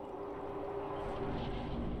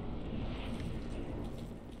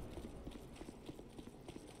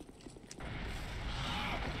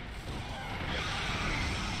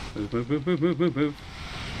 Move, move, move, move, move, move, move.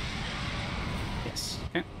 Yes.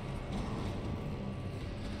 Okay.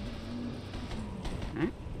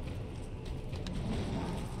 Alright.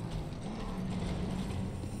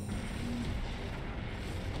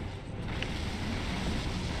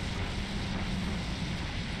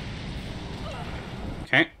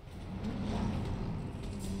 Okay.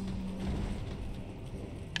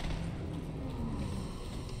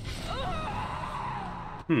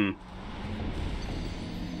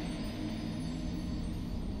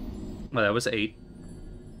 Well, that was 8.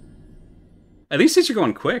 At least these are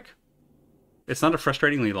going quick. It's not a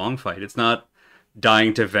frustratingly long fight. It's not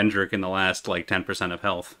dying to Vendrick in the last, like, 10% of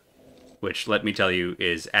health. Which, let me tell you,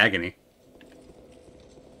 is agony.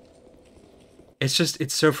 It's just,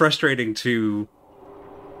 it's so frustrating to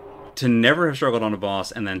never have struggled on a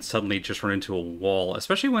boss and then suddenly just run into a wall.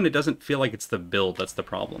 Especially when it doesn't feel like it's the build that's the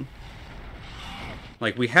problem.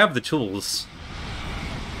 Like, we have the tools.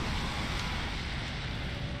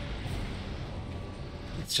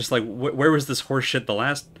 It's just like, where was this horse shit the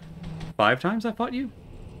last 5 times I fought you?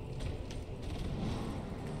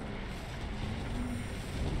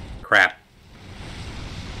 Crap.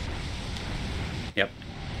 Yep.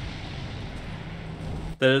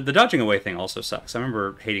 The dodging away thing also sucks. I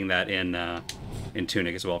remember hating that in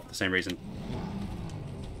Tunic as well for the same reason.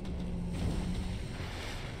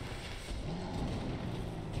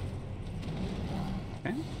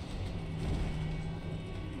 Okay.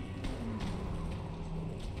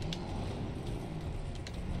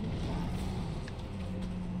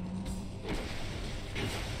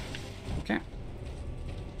 Okay.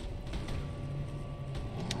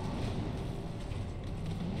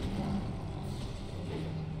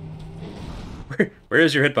 Where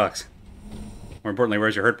is your hitbox? More importantly,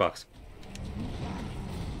 where's your hurt box?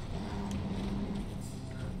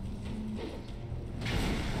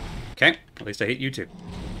 Okay, at least I hate you two.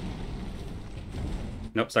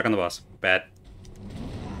 Nope, stuck on the boss. Bad.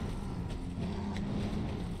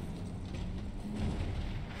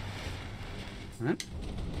 Alright.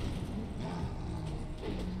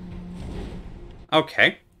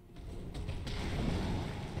 Okay.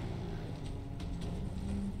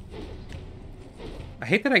 I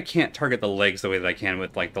hate that I can't target the legs the way that I can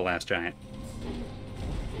with, like, the last giant.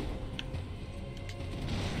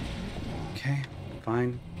 Okay,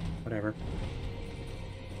 fine. Whatever.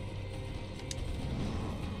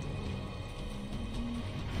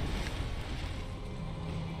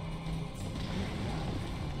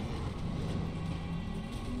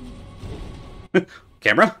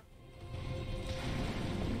 Camera?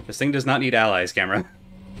 This thing does not need allies, camera.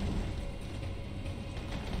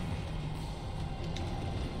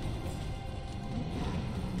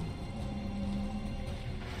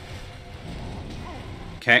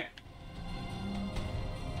 Okay.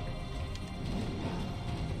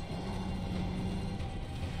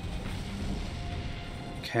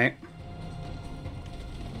 Okay.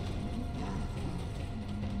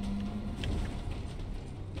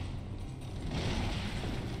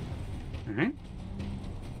 Alright.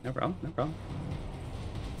 No problem, no problem.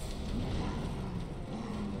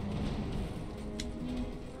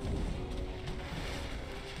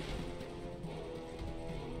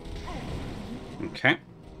 Okay.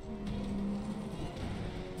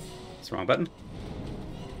 That's the wrong button.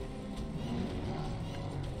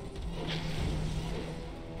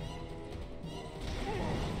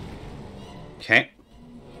 Okay.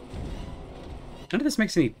 None of this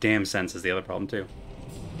makes any damn sense is the other problem, too.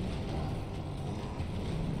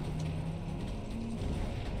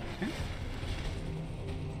 Okay.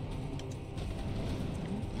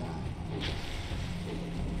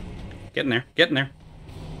 Get in there. Get in there.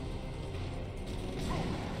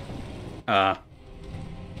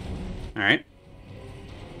 Alright.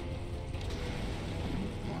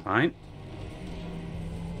 Fine.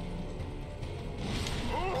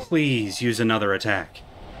 Please use another attack.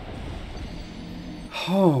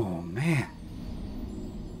 Oh, man.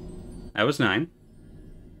 That was 9.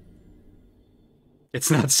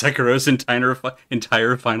 It's not Sekiro's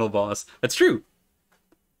entire final boss. That's true.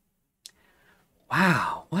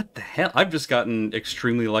 Wow, what the hell? I've just gotten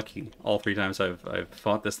extremely lucky all 3 times I've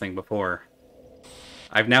fought this thing before.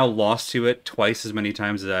 I've now lost to it twice as many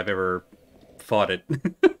times as I've ever fought it.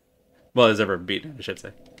 Well, as ever beaten, I should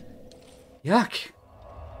say. Yuck.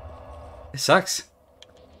 This sucks.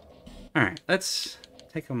 Alright, let's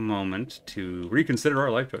take a moment to reconsider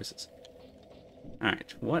our life choices.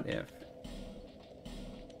 Alright, what if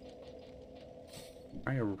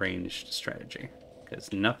try a ranged strategy?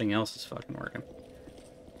 Because nothing else is fucking working.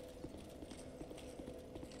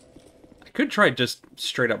 I could try just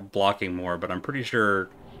straight up blocking more, but I'm pretty sure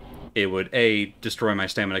it would, A, destroy my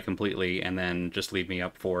stamina completely, and then just leave me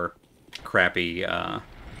up for crappy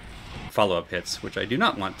follow-up hits, which I do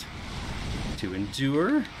not want to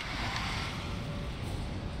endure.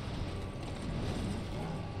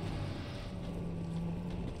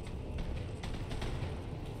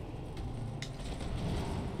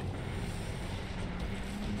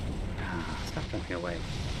 Stop jumping away.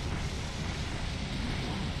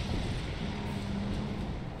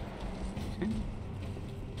 Okay.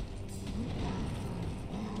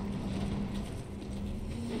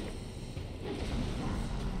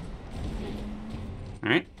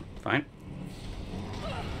 Alright, fine.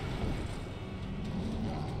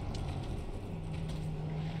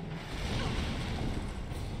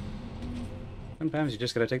 Sometimes you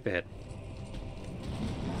just gotta take the hit.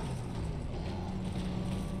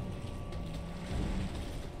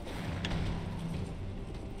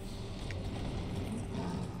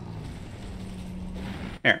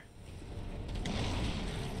 There.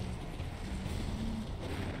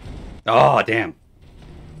 Oh, damn.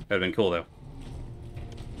 That would have been cool, though.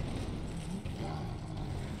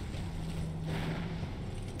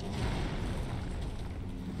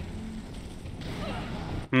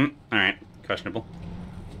 Alright. Questionable.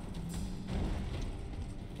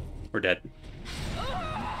 We're dead.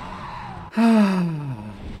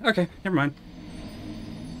 Okay, never mind.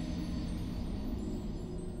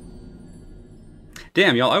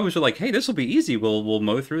 Damn, y'all, I was like, hey, this will be easy. We'll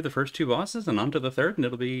mow through the first 2 bosses and on to the third, and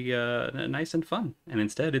it'll be nice and fun. And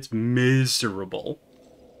instead, it's miserable.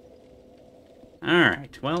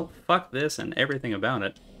 Alright, well, fuck this and everything about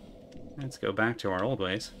it. Let's go back to our old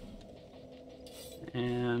ways.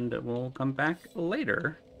 And we'll come back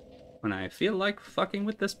later when I feel like fucking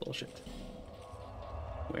with this bullshit.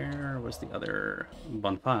 Where was the other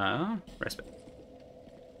bonfire? Respite.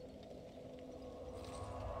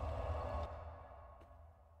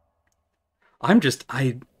 I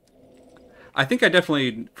think I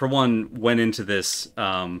definitely, for one, went into this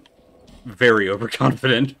very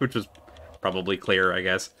overconfident, which was probably clear, I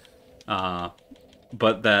guess.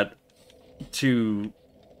 But that to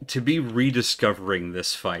be rediscovering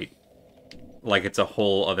this fight like it's a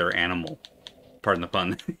whole other animal, pardon the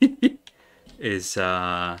pun, is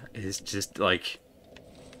just like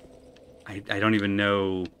I don't even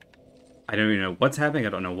know. I don't even know what's happening. I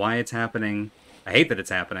don't know why it's happening. I hate that it's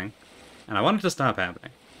happening, and I want it to stop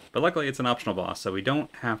happening. But luckily, it's an optional boss, so we don't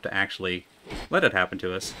have to actually let it happen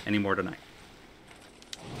to us anymore tonight.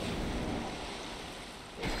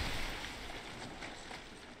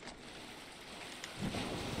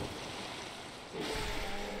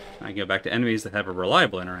 I can go back to enemies that have a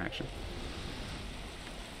reliable interaction.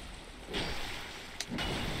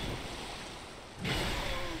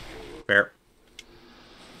 Fair.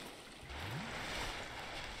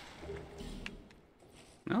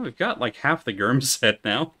 Well, we've got like half the Gurm set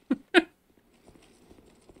now.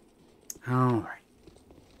 Alright.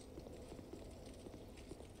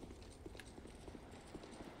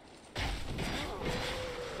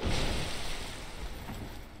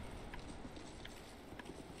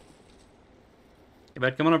 Hey,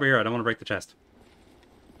 bud, come on over here. I don't want to break the chest.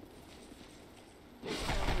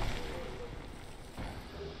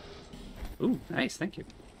 Ooh, nice, thank you.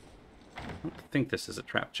 I don't think this is a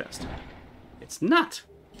trap chest. It's not!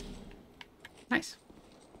 Nice.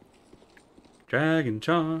 Dragon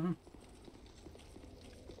charm.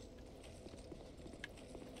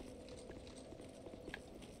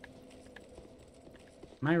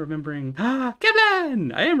 Am I remembering? Ah,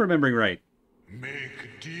 Gavlan! I am remembering right.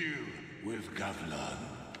 Make deal with Gavlan.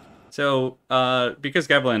 So, because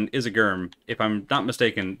Gavlan is a Gurm, if I'm not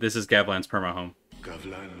mistaken, this is Gavlan's perma-home.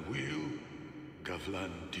 Gavlan will,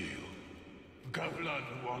 Gavlan deal.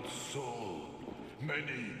 Gavlan wants soul.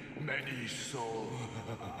 Many, many souls.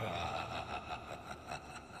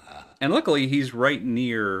 And luckily, he's right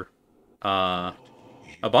near a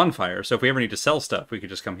bonfire, so if we ever need to sell stuff, we could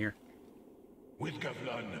just come here. With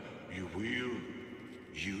Gavlan, you will,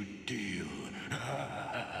 you deal.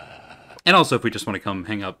 And also, if we just want to come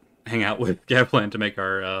hang out with Gavlan to make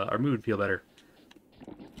our mood feel better.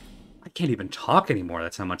 I can't even talk anymore.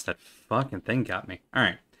 That's how much that fucking thing got me. All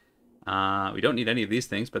right. We don't need any of these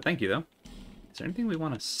things, but thank you, though. Is there anything we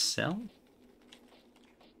want to sell?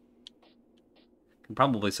 Can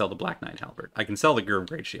probably sell the Black Knight Halberd. I can sell the Gurm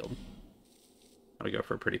Great Shield. That'll go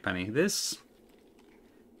for a pretty penny. This...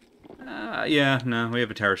 yeah, no, we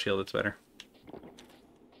have a Tower Shield that's better.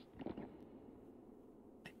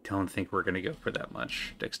 I don't think we're going to go for that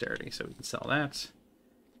much dexterity, so we can sell that.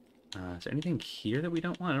 Is there anything here that we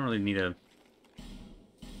don't want? I don't really need an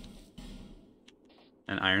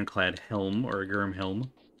ironclad helm or a Gurm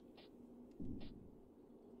helm.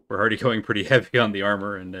 We're already going pretty heavy on the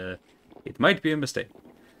armor, and it might be a mistake.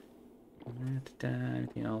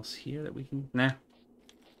 Anything else here that we can... Nah.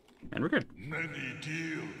 And we're good. Many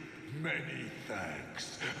deal, many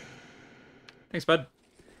thanks. Thanks, bud.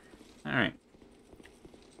 Alright.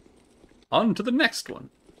 On to the next one.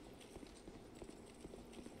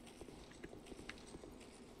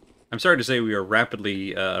 I'm sorry to say we are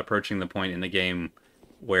rapidly approaching the point in the game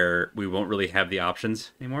where we won't really have the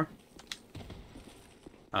options anymore.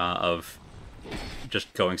 Of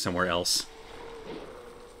just going somewhere else.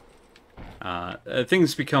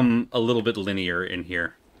 Things become a little bit linear in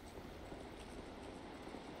here.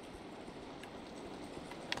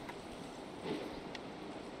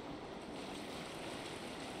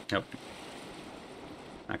 Nope.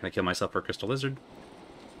 Not gonna kill myself for a crystal lizard.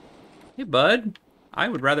 Hey, bud. I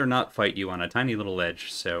would rather not fight you on a tiny little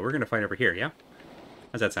ledge, so we're gonna fight over here, yeah?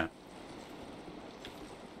 How's that sound?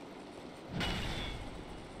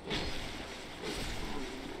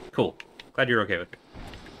 Cool. Glad you're okay with it.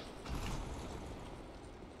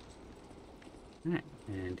 Alright,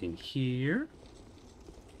 and in here...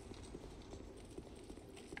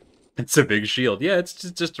 It's a big shield. Yeah, it's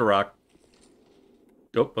just a rock.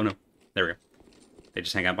 Oh no. There we go. They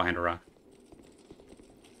just hang out behind a rock.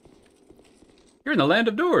 You're in the land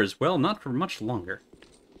of doors. Well, not for much longer.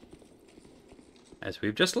 As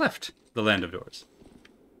we've just left the land of doors.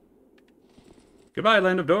 Goodbye,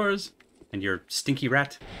 land of doors. And your stinky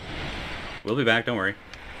rat. We'll be back, don't worry.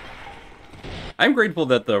 I'm grateful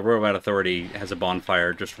that the Robot Authority has a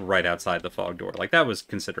bonfire just right outside the fog door. Like, that was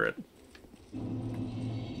considerate.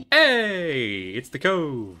 Hey! It's the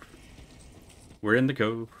cove. We're in the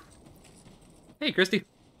cove. Hey, Christy.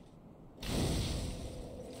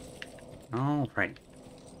 Alright.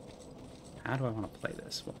 How do I want to play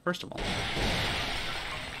this? Well, first of all...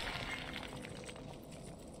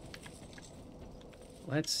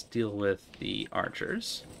 let's deal with the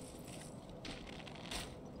archers.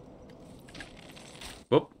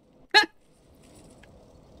 Whoop.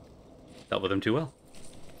 Dealt with them too well.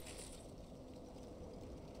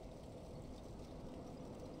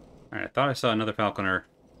 Alright, I thought I saw another falconer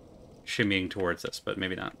shimmying towards us, but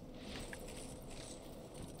maybe not.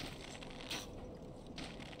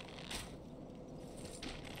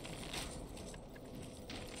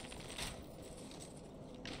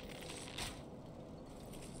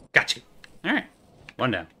 Got you. Alright.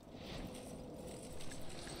 One down.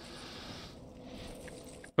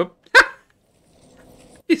 Whoop.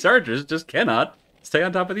 These archers just cannot stay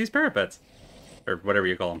on top of these parapets. Or whatever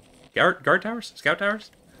you call them. Guard towers? Scout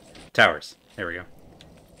towers? Towers. There we go.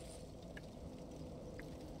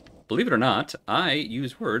 Believe it or not, I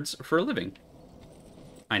use words for a living.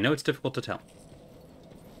 I know it's difficult to tell.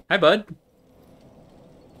 Hi, bud.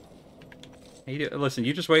 How you doing? Listen,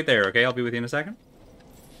 you just wait there, okay? I'll be with you in a second.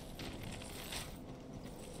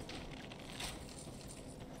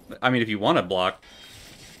 I mean, if you want to block.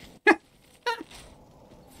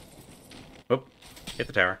 Whoop. Hit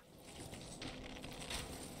the tower.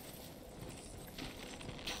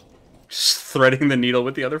 Just threading the needle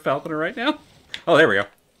with the other falconer right now. Oh, there we go.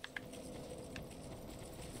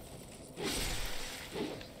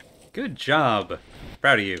 Good job.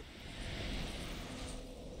 Proud of you.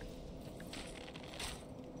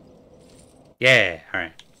 Yeah,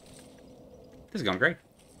 alright. This is going great.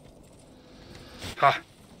 Ha!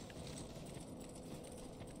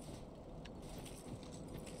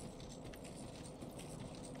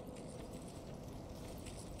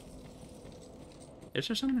 Is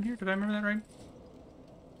there someone in here? Did I remember that right?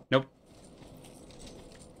 Nope.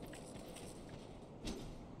 I'm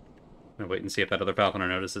gonna wait and see if that other falconer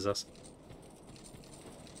notices us.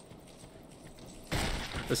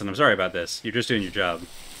 Listen, I'm sorry about this. You're just doing your job.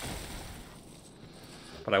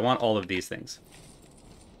 But I want all of these things.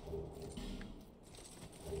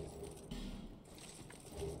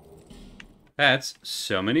 That's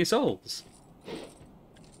so many souls.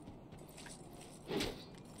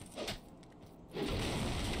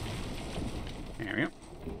 There we go.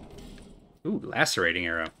 Ooh, lacerating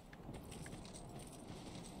arrow.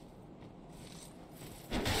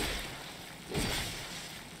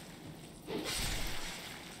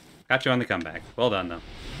 Got you on the comeback. Well done, though.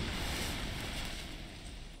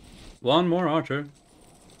 One more archer.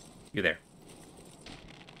 You there.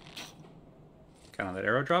 Count on that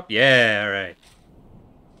arrow drop? Yeah, alright.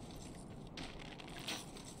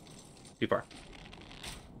 Too far.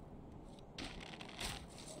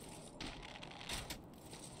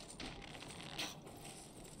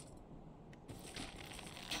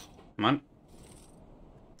 Come on.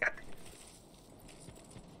 Got it.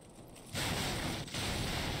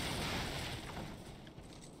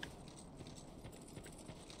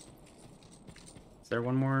 Is there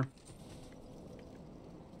one more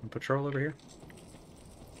patrol over here?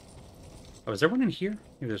 Oh, is there one in here?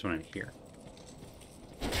 Maybe there's one in here.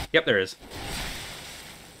 Yep, there is.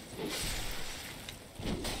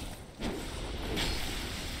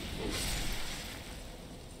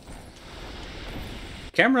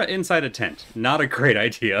 Camera inside a tent. Not a great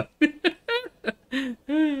idea. This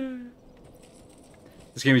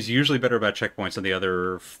game is usually better about checkpoints than the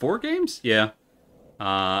other 4 games? Yeah.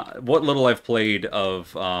 What little I've played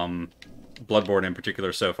of Bloodborne in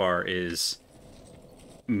particular so far is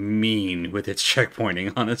mean with its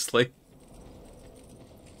checkpointing, honestly.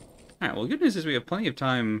 Alright, well, good news is we have plenty of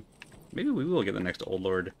time. Maybe we will get the next Old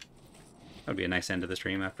Lord. That would be a nice end to the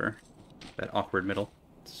stream after that awkward middle.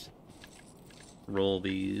 Let's roll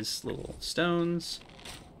these little stones.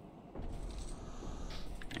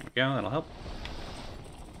 There we go, that'll help.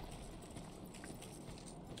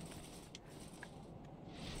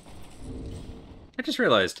 I just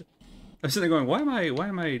realized, I was sitting there going, why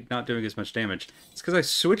am I not doing as much damage? It's because I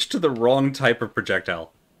switched to the wrong type of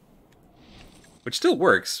projectile. Which still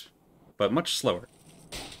works, but much slower.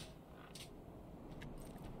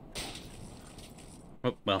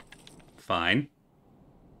 Oh, well, fine.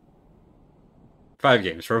 5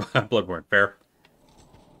 games for Bloodborne, fair.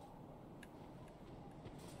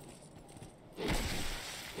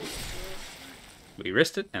 We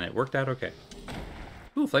risked it, and it worked out okay.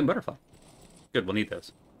 Ooh, flame butterfly. Good, we'll need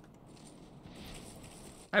those.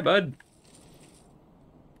 Hi, bud.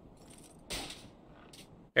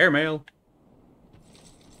 Airmail.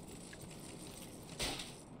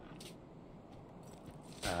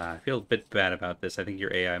 I feel a bit bad about this. I think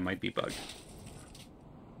your AI might be bugged.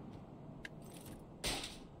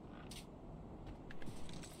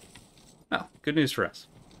 Oh, good news for us.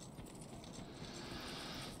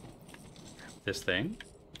 This thing.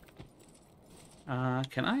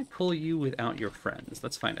 Can I pull you without your friends?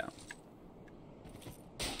 Let's find out.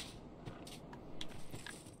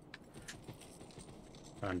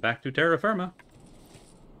 Run back to terra firma.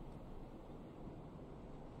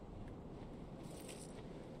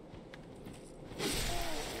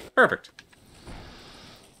 Perfect.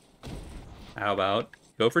 How about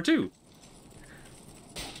go for 2?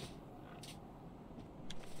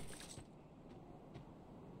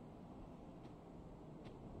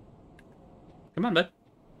 Come on, bud.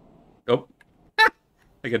 Oh.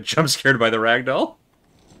 I got jump scared by the ragdoll.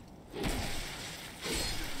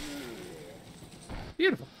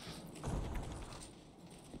 Beautiful.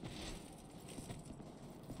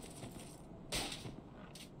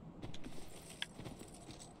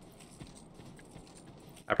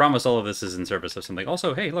 I promise all of this is in service of something.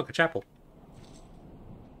 Also, hey, look, a chapel.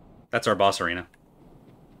 That's our boss arena.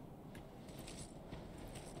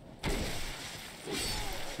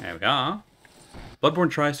 There we are. Bloodborne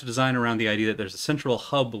tries to design around the idea that there's a central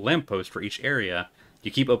hub lamppost for each area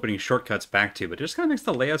you keep opening shortcuts back to, but it just kind of makes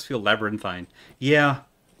the layouts feel labyrinthine. Yeah,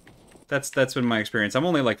 that's been my experience. I'm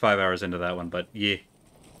only like 5 hours into that one, but yeah.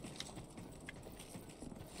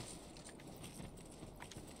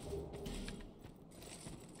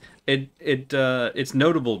 It's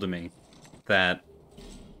notable to me that,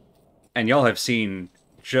 and y'all have seen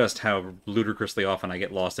just how ludicrously often I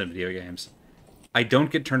get lost in video games. I don't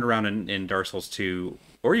get turned around in Dark Souls 2,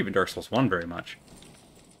 or even Dark Souls 1 very much.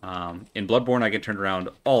 In Bloodborne, I get turned around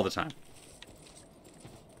all the time.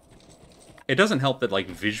 It doesn't help that, like,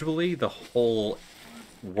 visually, the whole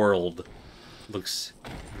world looks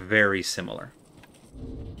very similar.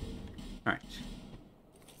 Alright.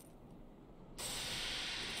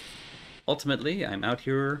 Ultimately, I'm out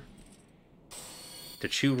here to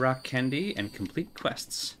chew rock candy and complete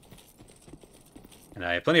quests. And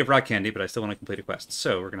I have plenty of rock candy, but I still want to complete a quest.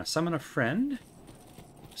 So, we're going to summon a friend,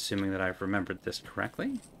 assuming that I've remembered this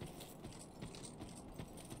correctly.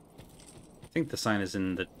 I think the sign is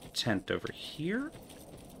in the tent over here.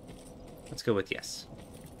 Let's go with yes.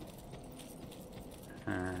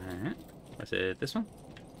 Was it this one?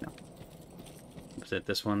 No. Was it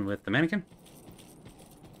this one with the mannequin?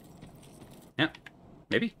 Yeah.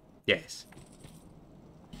 Maybe? Yes.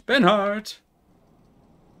 Benhart!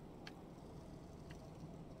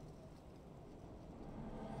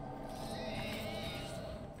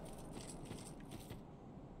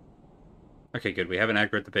 Okay, good. We haven't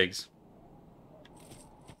aggroed the pigs.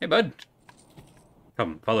 Hey, bud.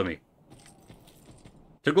 Come, follow me.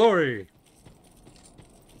 To glory!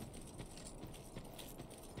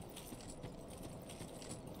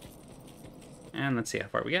 And let's see how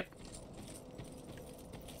far we get.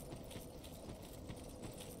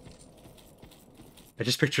 I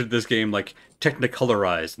just pictured this game, like,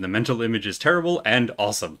 technicolorized, and the mental image is terrible and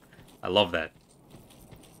awesome. I love that.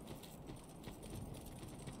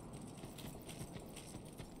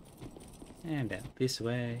 And down this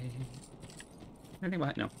way. Anything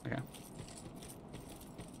behind? No. Okay.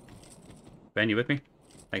 Ben, you with me?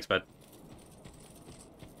 Thanks, bud.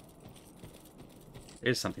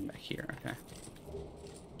 There's something back here. Okay.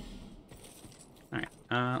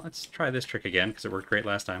 Alright. Let's try this trick again, because it worked great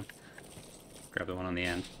last time. Grab the one on the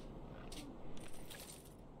end.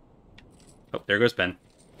 Oh, there goes Ben.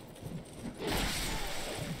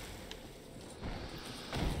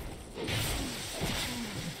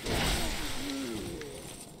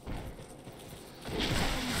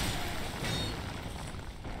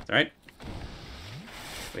 Alright.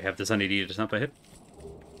 We have the Sunny D to stump a hit.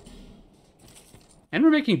 And we're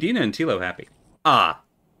making Dina and Tilo happy. Ah.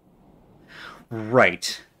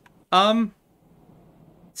 Right.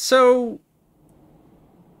 So...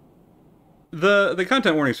 The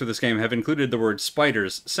content warnings for this game have included the word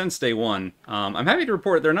spiders since day one. I'm happy to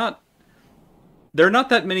report there are not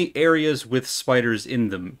that many areas with spiders in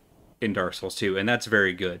them in Dark Souls 2, and that's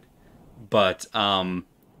very good. But,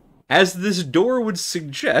 as this door would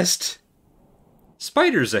suggest,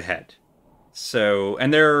 spiders ahead. So,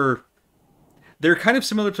 and they're kind of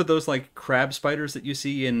similar to those, like, crab spiders that you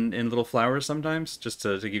see in little flowers sometimes, just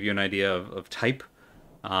to give you an idea of type.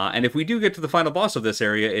 And if we do get to the final boss of this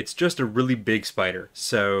area, it's just a really big spider.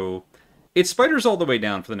 So, it's spiders all the way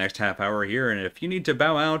down for the next half hour here, and if you need to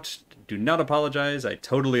bow out, do not apologize. I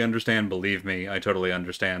totally understand. Believe me, I totally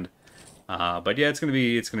understand. But yeah, it's gonna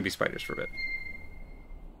be spiders for a bit.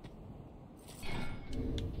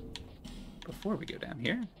 Before we go down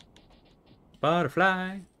here,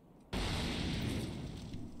 butterfly.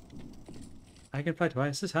 I can fly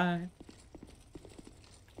twice as high.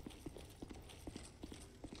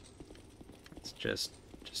 It's just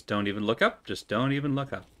don't even look up. Just don't even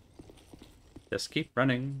look up. Just keep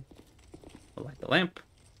running. I'll light the lamp.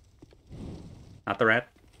 Not the rat.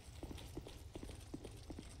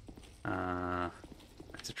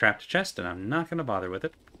 It's a trapped chest, and I'm not going to bother with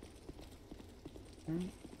it.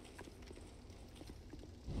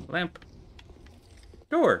 Lamp.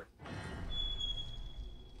 Door.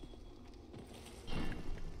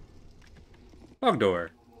 Fog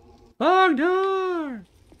door. Fog door!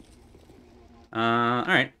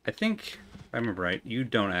 Alright. I think, if I remember right, you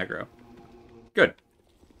don't aggro. Good.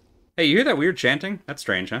 Hey, you hear that weird chanting? That's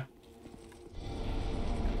strange, huh?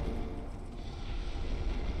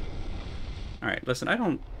 Alright, listen, I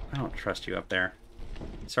don't trust you up there.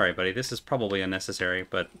 Sorry, buddy, this is probably unnecessary,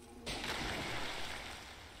 but...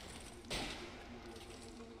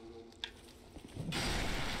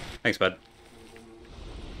 Thanks, bud.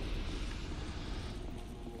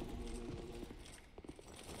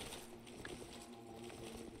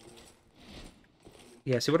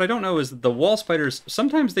 Yeah, see, what I don't know is the wall spiders,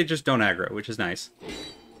 sometimes they just don't aggro, which is nice.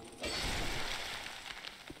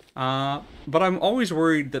 But I'm always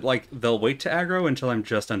worried that, like, they'll wait to aggro until I'm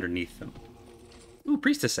just underneath them. Ooh,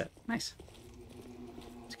 priestess set. Nice.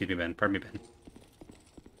 Excuse me, Ben. Pardon me, Ben.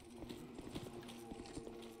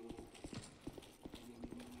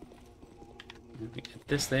 Let me get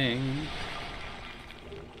this thing.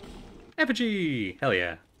 Effigy! Hell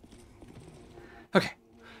yeah. Okay.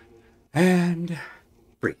 And...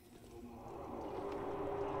 breathe.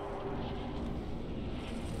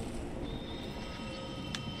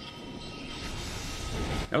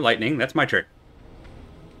 No lightning, that's my trick.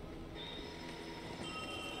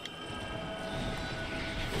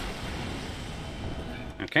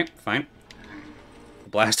 Okay, fine. The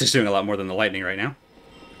blast is doing a lot more than the lightning right now.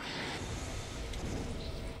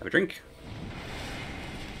 Have a drink.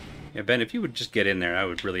 Yeah, Ben, if you would just get in there, I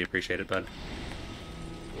would really appreciate it, bud.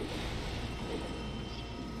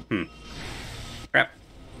 Crap.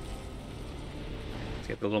 Let's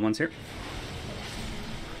get the little ones here.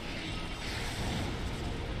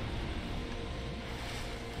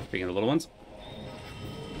 Speaking of the little ones.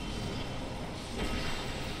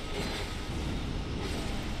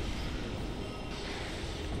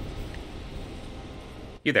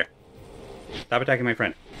 You there. Stop attacking my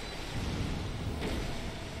friend.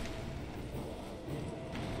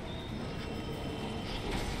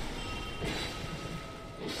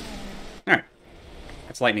 Alright.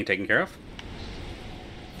 That's lightning taken care of.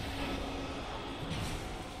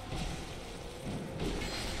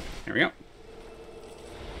 There we go.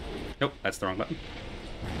 Nope, that's the wrong button.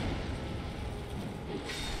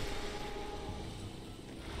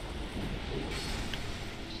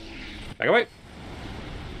 Back away.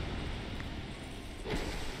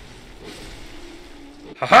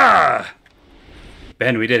 Haha!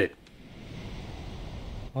 Ben, we did it.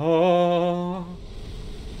 Oh.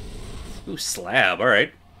 Ooh, slab.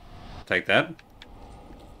 Alright. Take that.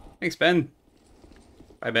 Thanks, Ben.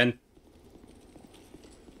 Bye, Ben.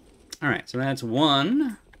 Alright, so that's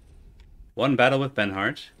one battle with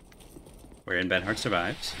Benhart, wherein Benhart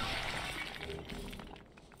survives. I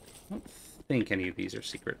don't think any of these are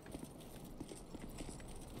secret.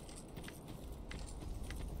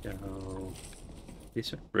 Go.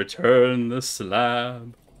 Return the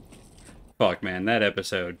slab. Fuck, man, that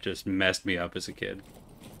episode just messed me up as a kid.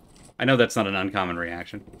 I know that's not an uncommon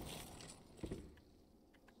reaction.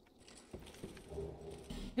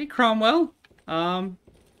 Hey, Cromwell. How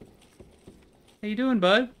you doing,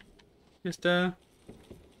 bud? Just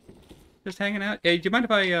hanging out. Yeah, do you mind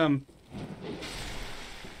if I,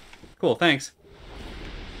 Cool, thanks.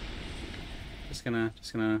 Just gonna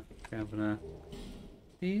grab,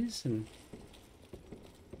 these and...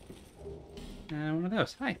 one of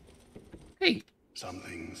those. Hi. Hey.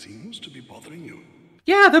 Something seems to be bothering you.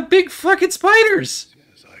 Yeah, the big fucking spiders!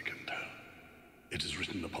 Yes, I can tell. It is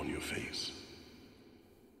written upon your face.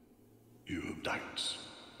 You have doubts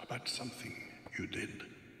about something you did.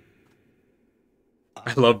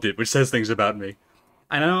 I loved it, which says things about me.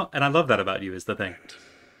 I know, and I love that about you, is the thing.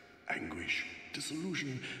 Anguish,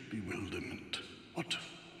 disillusion, bewilderment. What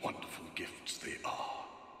wonderful gifts they are.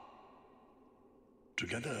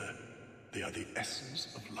 Together, they are the essence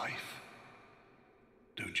of life.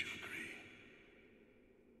 Don't you agree?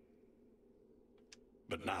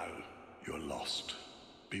 But now you're lost,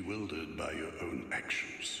 bewildered by your own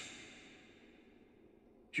actions.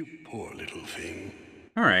 You poor little thing.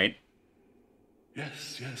 All right.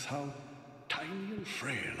 Yes, yes, how tiny and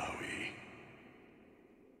frail are we?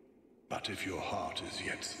 But if your heart is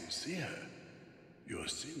yet sincere, your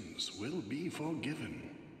sins will be forgiven.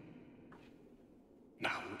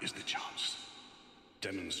 Now is the chance.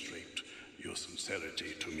 Demonstrate your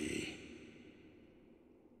sincerity to me.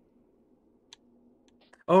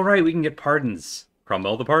 Oh, right, we can get pardons.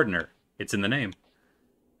 Cromwell the Pardoner. It's in the name.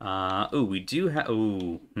 Ooh, we do have...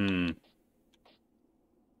 Ooh, So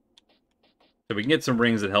we can get some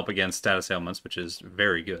rings that help against status ailments, which is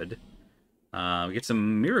very good. We get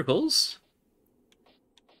some miracles.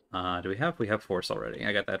 Do we have? We have force already.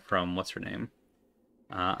 I got that from, what's her name?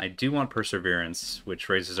 I do want perseverance, which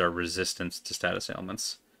raises our resistance to status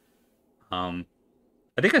ailments.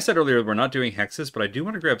 I think I said earlier we're not doing hexes, but I do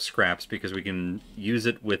want to grab scraps because we can use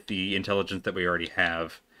it with the intelligence that we already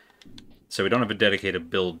have. So we don't have a dedicated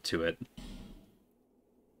build to it.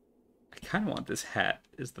 I kind of want this hat,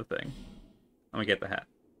 is the thing. I'm going to get the hat.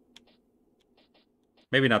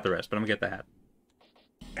 Maybe not the rest, but I'm going to get the hat.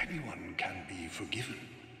 Anyone can be forgiven,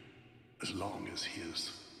 as long as he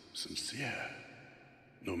is sincere.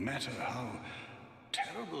 No matter how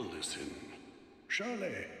terrible the sin,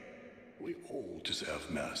 surely we all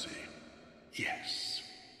deserve mercy. Yes.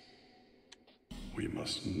 We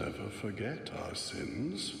must never forget our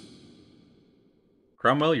sins.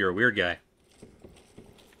 Cromwell, you're a weird guy.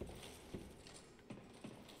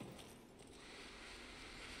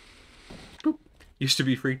 Boop. Used to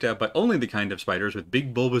be freaked out by only the kind of spiders with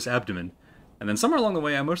big bulbous abdomen. And then somewhere along the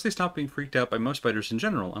way, I mostly stopped being freaked out by most spiders in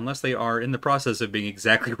general, unless they are in the process of being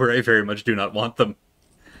exactly where I very much do not want them.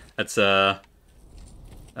 That's a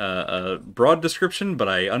broad description, but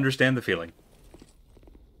I understand the feeling.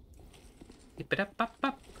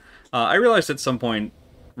 I realized at some point,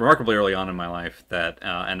 remarkably early on in my life, that,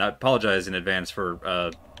 and I apologize in advance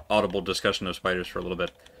for audible discussion of spiders for a little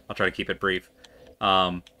bit. I'll try to keep it brief.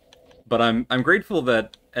 But I'm grateful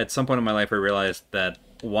that at some point in my life I realized that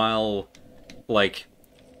while, like,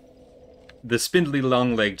 the spindly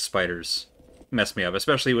long-legged spiders mess me up,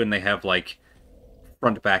 especially when they have, like,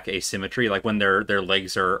 front-back asymmetry, like when their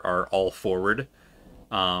legs are all forward,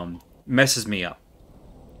 messes me up.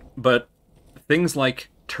 But things like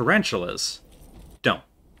tarantulas don't.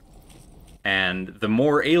 And the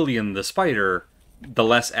more alien the spider, the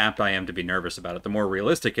less apt I am to be nervous about it. The more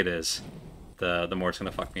realistic it is, the more it's going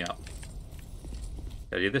to fuck me up.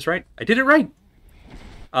 Did I do this right? I did it right!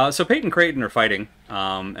 So Pate and Creighton are fighting,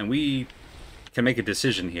 and we can make a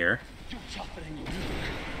decision here.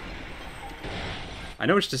 I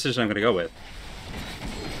know which decision I'm going to go with.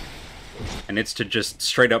 And it's to just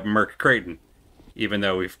straight up murk Creighton. Even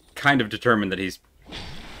though we've kind of determined that he's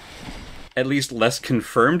at least less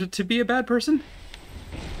confirmed to be a bad person.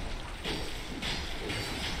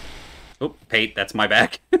 Oh, Pate, that's my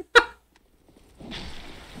back.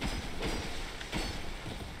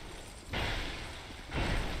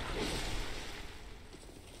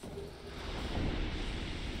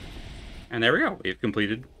 And there we go. We've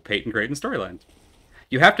completed Pate and Creighton's storylines.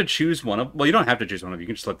 You have to choose one of... Well, you don't have to choose one of them. You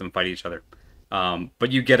can just let them fight each other.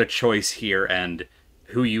 But you get a choice here, and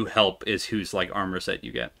who you help is whose, like, armor set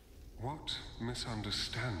you get. What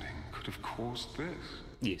misunderstanding could have caused this?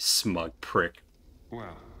 You smug prick.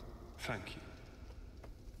 Well, thank you.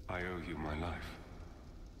 I owe you my life.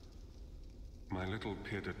 My little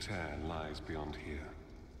pied-à-terre lies beyond here.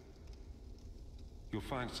 You'll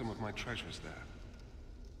find some of my treasures there.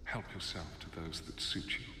 Help yourself to those that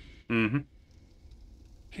suit you. Mm-hmm.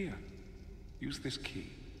 Here, use this key.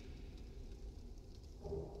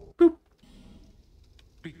 Boop.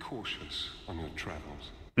 Be cautious on your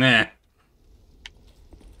travels. Nah.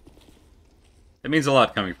 That means a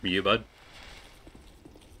lot coming from you, bud.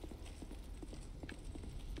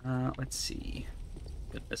 Let's see.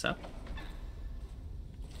 Put this up.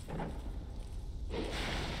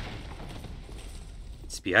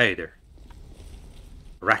 Spider.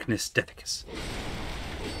 Arachnophilia.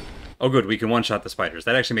 Oh good, we can one-shot the spiders.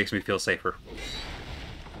 That actually makes me feel safer.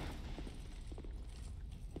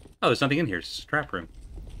 Oh, there's nothing in here. It's just a trap room.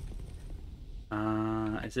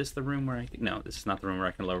 Is this the room where I can... No, this is not the room where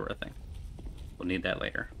I can lower a thing. We'll need that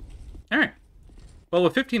later. Alright. Well,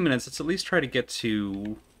 with 15 minutes, let's at least try to get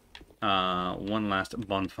to one last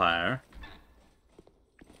bonfire.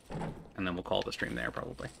 And then we'll call the stream there,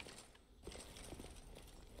 probably.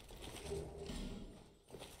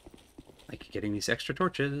 Like getting these extra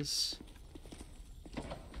torches.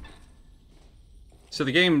 So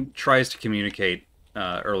the game tries to communicate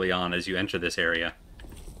early on as you enter this area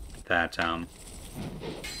that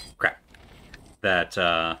Crap. That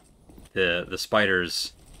the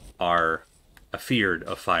spiders are afeared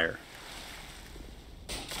of fire.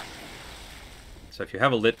 So if you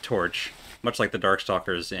have a lit torch, much like the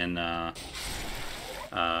Darkstalkers in No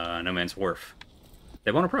Man's Wharf,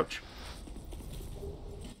 they won't approach.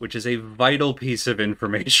 Which is a vital piece of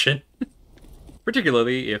information.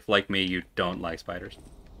 Particularly if, like me, you don't like spiders.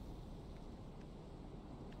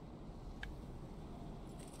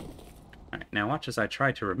 Alright, now watch as I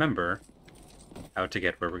try to remember how to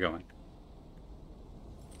get where we're going.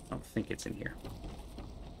 I don't think it's in here.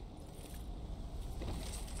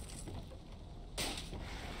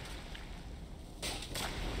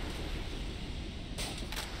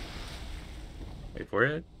 Wait for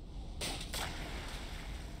it.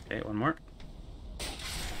 Okay, one more.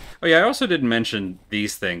 Oh yeah, I also didn't mention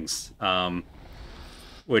these things,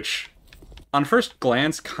 which on first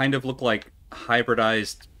glance kind of look like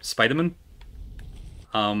hybridized Spider-Man.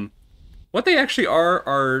 What they actually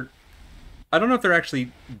are, I don't know if they're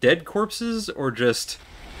actually dead corpses or just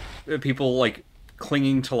people, like,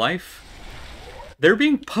 clinging to life. They're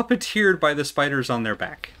being puppeteered by the spiders on their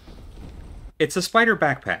back. It's a spider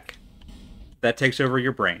backpack that takes over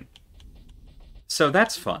your brain. So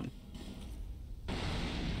that's fun.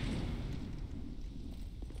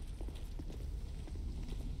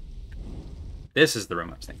 This is the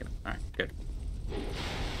room I was thinking of. Alright, good.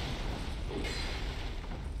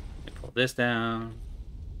 Pull this down.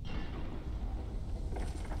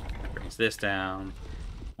 Brings this down.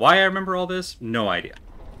 Why I remember all this? No idea.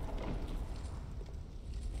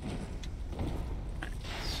 I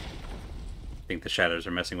think the shadows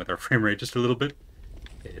are messing with our frame rate just a little bit.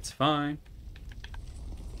 It's fine.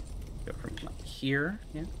 Go from here,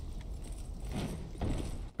 yeah.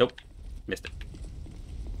 Nope, missed it.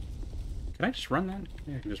 Can I just run that?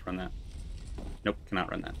 Yeah, I can just run that. Nope, cannot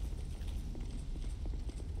run that.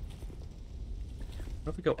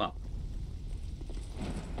 What if we go up?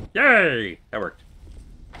 Yay! That worked.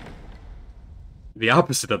 The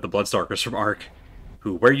opposite of the Bloodstalkers from Ark,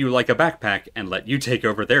 who wear you like a backpack and let you take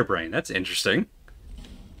over their brain. That's interesting.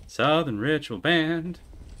 Southern Ritual Band.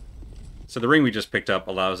 So the ring we just picked up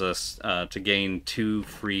allows us to gain 2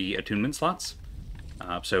 free attunement slots.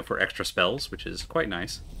 So for extra spells, which is quite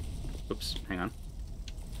nice. Oops, hang on.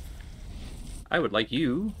 I would like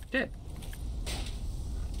you dead.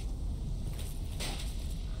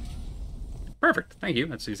 Perfect, thank you.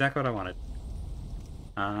 That's exactly what I wanted.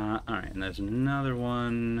 Alright, and there's another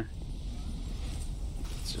one.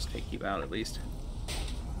 Let's just take you out at least.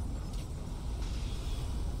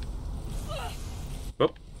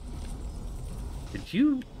 Whoop. Did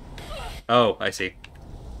you... Oh, I see.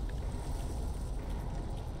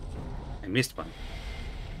 I missed one.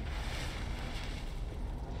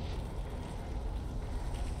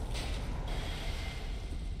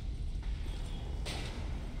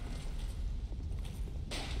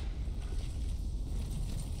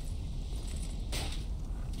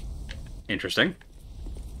 Interesting.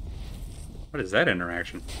 What is that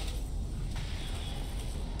interaction?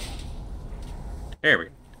 There we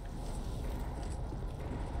go.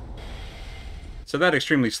 So that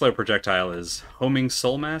extremely slow projectile is Homing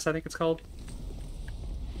Soul Mass, I think it's called.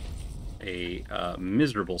 A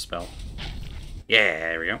miserable spell. Yeah,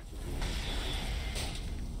 there we go.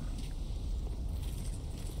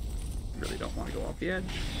 Really don't want to go off the edge.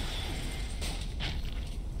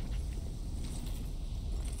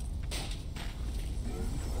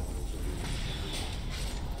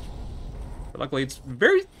 But luckily it's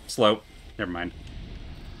very slow. Never mind.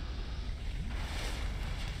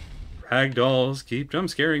 Ragdolls keep jump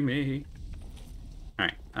scaring me.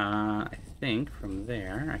 Alright, I think from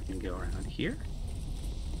there I can go around here.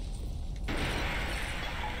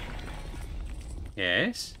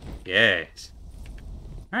 Yes, yes.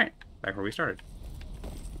 Alright, back where we started.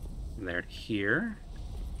 From there to here.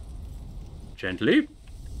 Gently.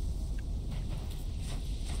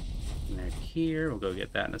 From there to here, we'll go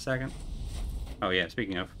get that in a second. Oh yeah,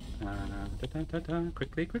 speaking of.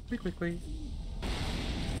 Quickly, quickly, quickly.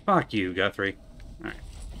 Fuck you, Guthrie. Alright.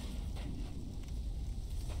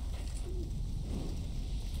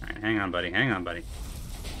 Alright, hang on, buddy. Hang on, buddy.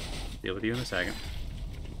 Deal with you in a second.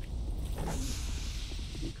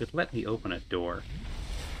 You could let me open a door.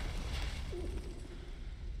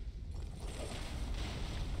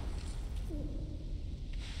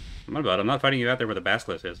 What about? I'm not fighting you out there where the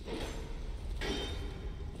basilisk is.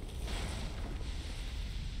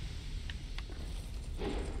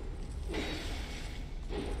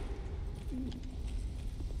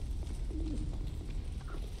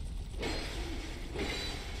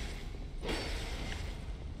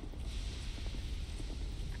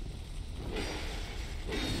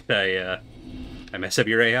 I mess up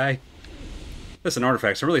your AI? Listen,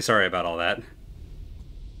 Artifacts, I'm really sorry about all that.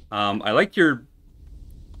 I like your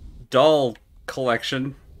doll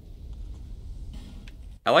collection.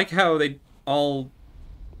 I like how they all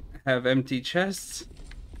have empty chests.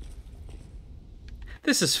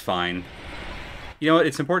 This is fine. You know what?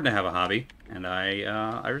 It's important to have a hobby, and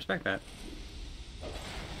I respect that.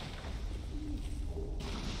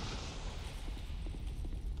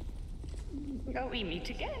 Oh, we meet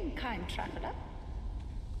again, kind traveler.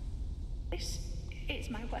 This is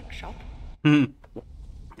my workshop.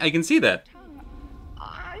 I can see that.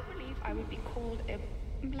 I believe I would be called a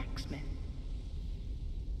blacksmith.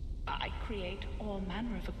 I create all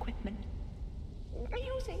manner of equipment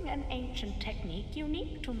using an ancient technique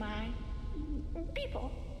unique to my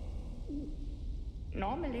people.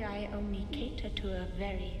 Normally, I only cater to a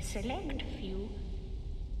very select few.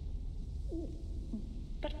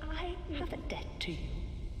 But I have a debt to you.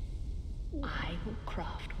 I will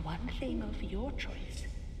craft one thing of your choice.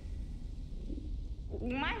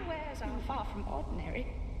 My wares are far from ordinary.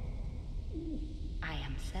 I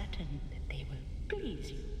am certain that they will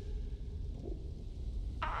please you.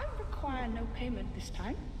 I require no payment this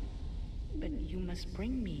time, but you must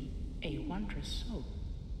bring me a wondrous soul.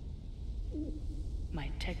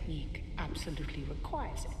 My technique absolutely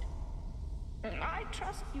requires it. I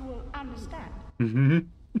trust you will understand.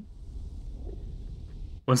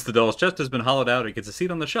 Once the doll's chest has been hollowed out, it gets a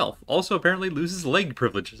seat on the shelf. Also, apparently loses leg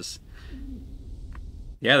privileges.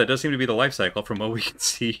 Yeah, that does seem to be the life cycle from what we can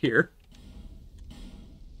see here.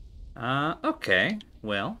 Okay.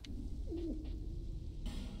 Well,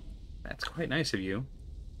 that's quite nice of you.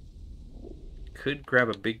 Could grab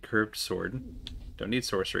a big curved sword. Don't need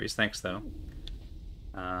sorceries, thanks though.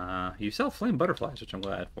 You sell flame butterflies, which I'm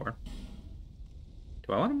glad for.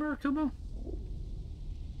 Do I want a Murakumo?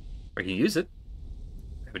 I can use it.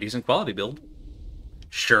 Have a decent quality build.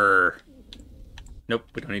 Sure. Nope,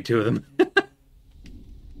 we don't need two of them.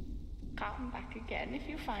 Come back again if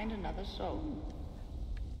you find another soul.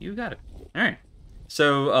 You got it. Alright.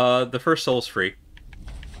 So, the first soul's free.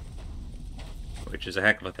 Which is a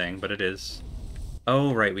heck of a thing, but it is.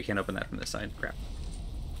 Oh, right, we can't open that from this side. Crap.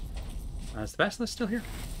 Is the basilisk still here?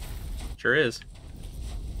 Sure is.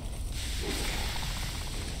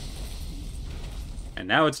 And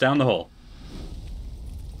now it's down the hole.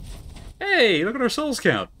 Hey, look at our souls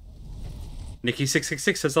count.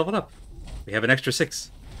 Nikki666 has leveled up. We have an extra 6.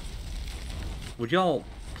 Would y'all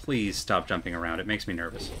please stop jumping around? It makes me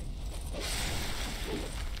nervous.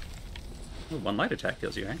 Ooh, one light attack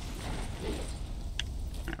kills you, eh?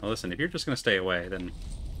 Alright, well listen, if you're just going to stay away, then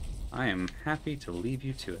I am happy to leave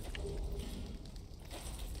you to it.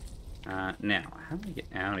 Now, how do we get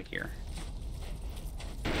out of here?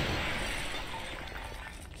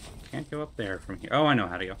 Can't go up there from here. Oh, I know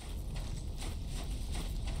how to go.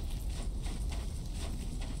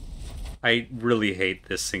 I really hate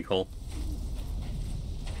this sinkhole.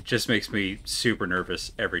 It just makes me super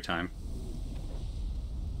nervous every time.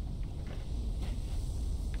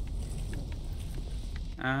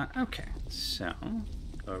 Okay, so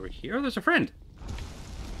over here. Oh, there's a friend.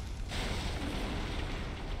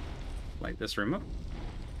 Light this room up.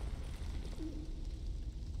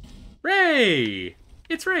 Ray!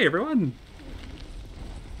 It's Ray, everyone!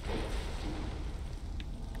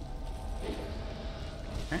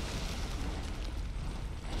 Okay.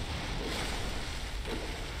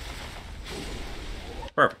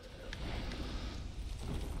 Perfect.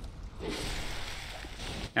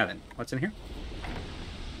 Now then, what's in here?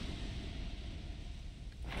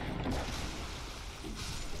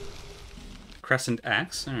 Crescent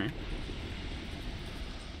axe, alright.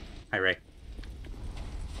 Hi, Ray.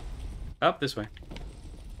 Up this way.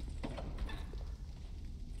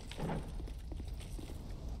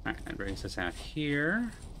 Alright, that brings us out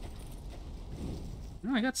here.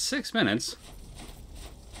 Oh, I got 6 minutes.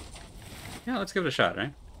 Yeah, let's give it a shot,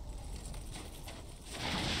 right?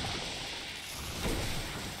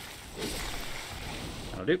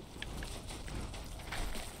 That'll do.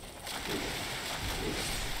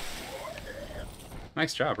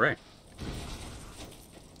 Nice job, Ray.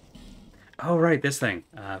 Oh, right, this thing.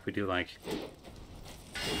 If we do, like...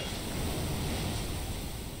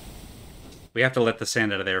 We have to let the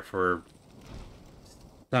sand out of there for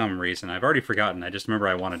some reason. I've already forgotten. I just remember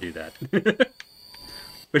I want to do that.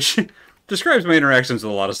 Which describes my interactions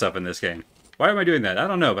with a lot of stuff in this game. Why am I doing that? I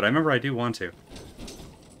don't know, but I remember I do want to.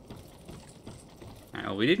 Alright,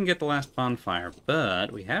 well, we didn't get the last bonfire,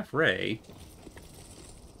 but we have Ray.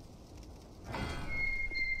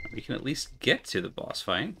 We can at least get to the boss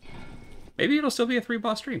fight. Maybe it'll still be a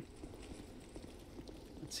 3-boss stream.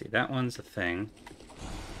 Let's see, that one's a thing.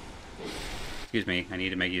 Excuse me, I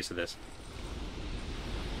need to make use of this.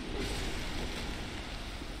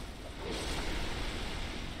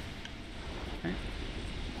 Okay.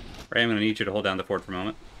 Ray, I'm going to need you to hold down the fort for a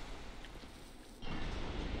moment.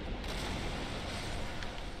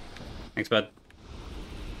 Thanks, bud.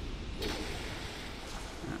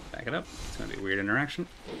 Back it up. It's going to be a weird interaction.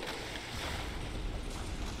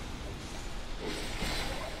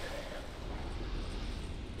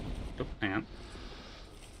 Oh, hang on.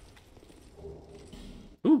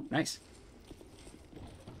 Ooh, nice.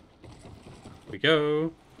 Here we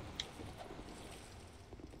go.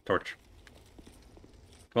 Torch.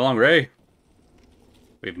 Come along, Ray.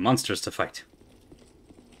 We have monsters to fight.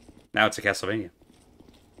 Now it's a Castlevania.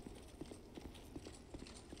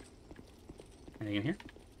 Anything in here?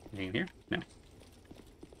 Anything in here? No.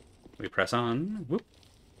 We press on. Whoop.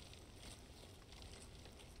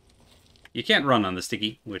 You can't run on the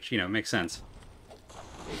sticky, which, you know, makes sense.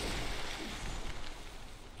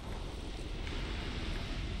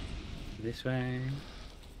 This way.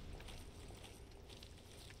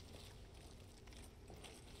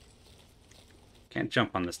 Can't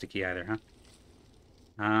jump on the sticky either,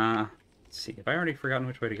 huh? Let's see. Have I already forgotten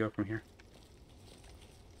which way to go from here?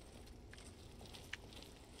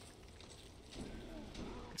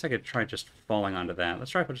 Guess I could try just falling onto that.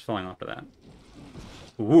 Let's try just falling onto that.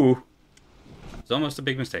 Ooh. It's almost a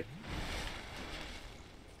big mistake.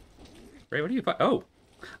 Ray, what do you find? Oh!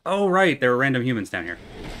 Oh, right! There were random humans down here.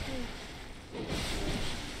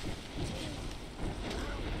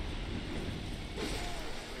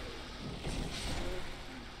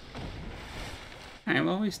 Alright,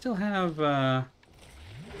 well, we still have a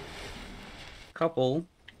couple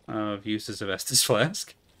of uses of Estus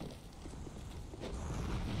Flask.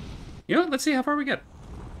 You know what? Let's see how far we get.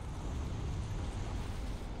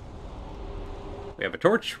 We have a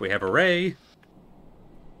torch, we have a ray,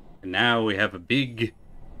 and now we have a big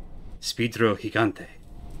Spidro Gigante.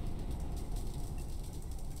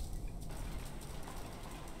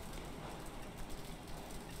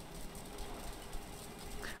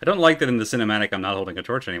 I don't like that in the cinematic I'm not holding a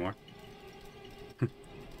torch anymore.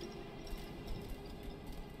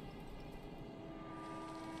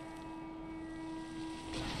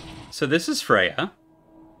 So this is Freya.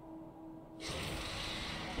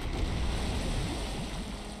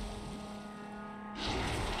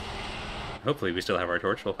 Hopefully we still have our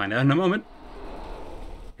torch. We'll find out in a moment.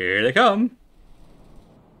 Here they come.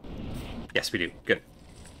 Yes, we do. Good.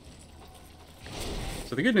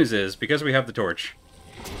 So the good news is, because we have the torch,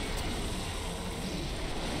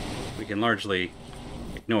 we can largely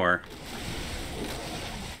ignore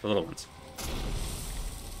the little ones.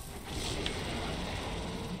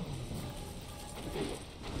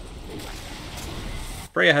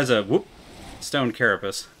 Freya has a stone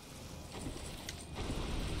carapace.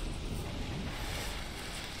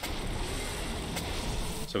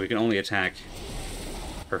 So we can only attack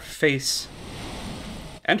her face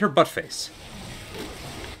and her butt face,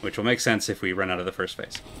 which will make sense if we run out of the first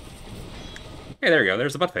face. Hey, there we go.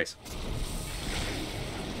 There's the butt face.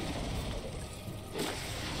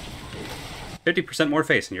 50% more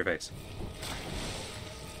face in your face.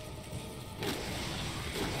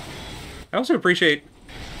 I also appreciate...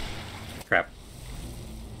 Crap.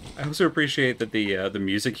 I also appreciate that the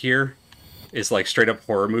music here is like straight up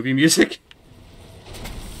horror movie music.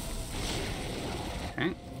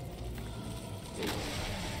 Okay.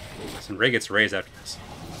 And Ray gets raised after this.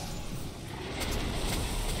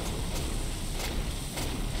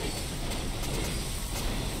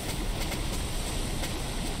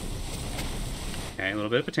 Okay, a little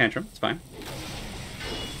bit of a tantrum. It's fine.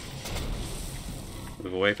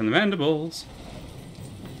 Move away from the mandibles.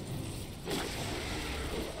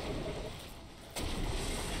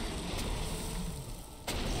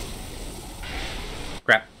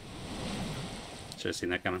 Crap. Should have seen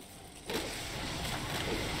that coming.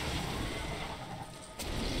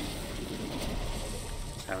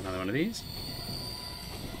 Let's have another one of these.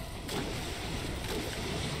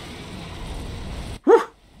 Whew!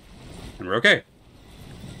 And we're okay.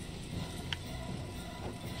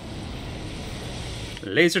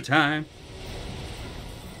 Laser time.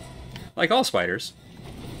 Like all spiders,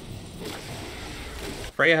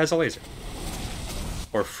 Freya has a laser.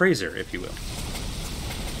 Or Fraser, if you will.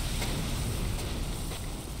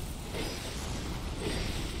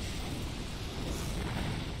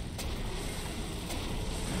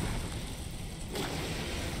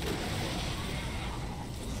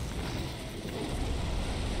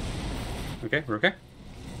 Okay, we're okay.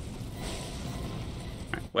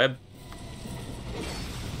 Alright, web.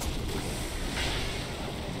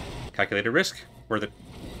 Calculated risk. Worth it.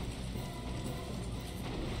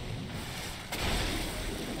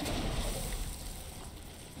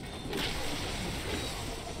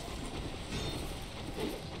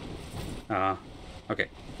 Okay.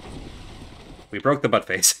 We broke the butt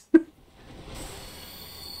face.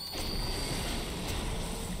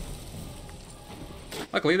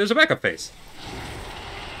 Luckily, there's a backup face.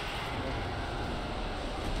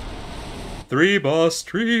 3-boss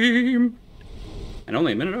stream! And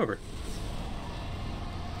only a minute over.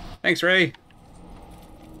 Thanks, Ray.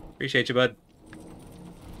 Appreciate you, bud.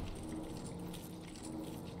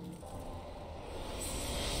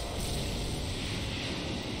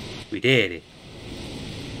 We did it.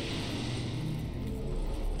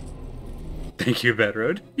 Thank you, Bad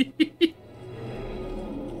Road.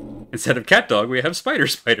 Instead of cat dog, we have spider.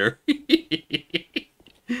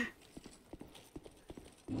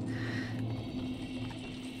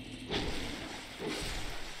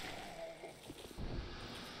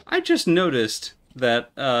 I just noticed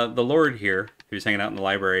that the Lord here, who's hanging out in the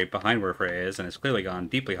library behind where Freya is, and is clearly gone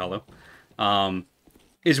deeply hollow,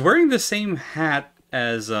 is wearing the same hat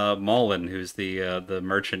as Malin, who's the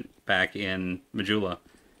merchant back in Majula,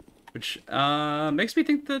 which makes me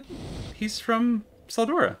think that he's from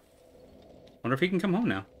Saldora. Wonder if he can come home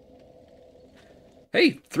now.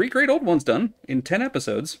 Hey, 3 great old ones done in 10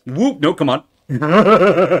 episodes. Whoop! No, come on.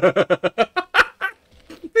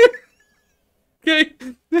 Okay.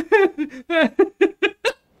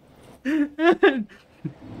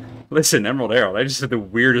 Listen, Emerald Herald, I just had the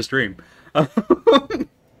weirdest dream. That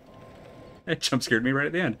jump scared me right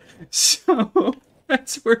at the end. So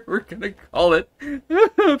that's where we're gonna call it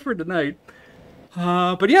for tonight.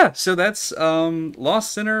 But yeah, so that's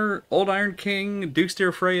Lost Sinner, Old Iron King, Duke's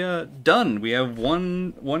Dear Freya done. We have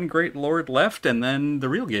one great lord left, and then the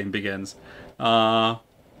real game begins.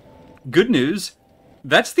 Good news,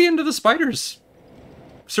 that's the end of the spiders.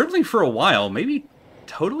 Certainly for a while, maybe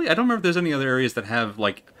totally. I don't remember if there's any other areas that have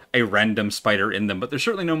like a random spider in them, but there's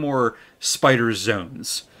certainly no more spider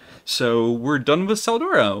zones. So we're done with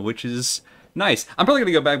Saldora, which is nice. I'm probably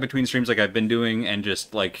gonna go back between streams like I've been doing and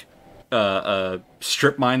just like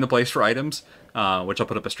strip mine the place for items, which I'll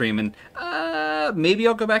put up a stream, and maybe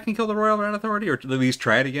I'll go back and kill the Royal Rat Authority, or at least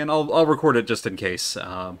try it again. I'll record it just in case.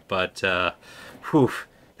 But whew,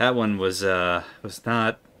 that one was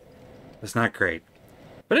not great.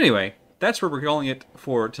 But anyway, that's where we're calling it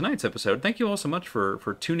for tonight's episode. Thank you all so much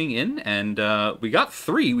for tuning in, and we got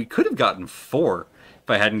 3. We could have gotten 4 if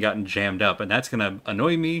I hadn't gotten jammed up, and that's going to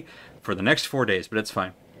annoy me for the next 4 days, but it's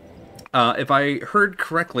fine. If I heard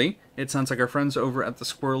correctly, it sounds like our friends over at the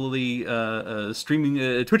Squirrelily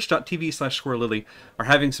streaming, twitch.tv/Squirrelily, are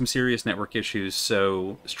having some serious network issues,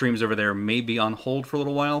 so streams over there may be on hold for a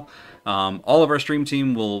little while. All of our stream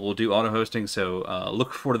team will do auto-hosting, so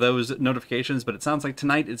look for those notifications, but it sounds like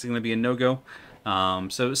tonight it's going to be a no-go.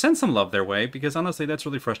 So send some love their way, because honestly that's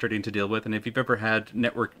really frustrating to deal with, and if you've ever had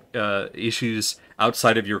network issues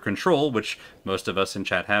outside of your control, which most of us in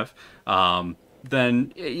chat have,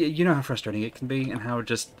 then you know how frustrating it can be and how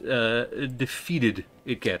just defeated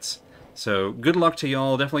it gets. So good luck to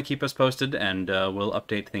y'all. Definitely keep us posted, and we'll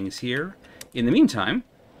update things here. In the meantime,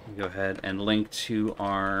 go ahead and link to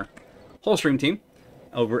our whole stream team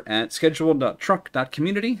over at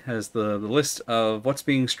schedule.truck.community has the list of what's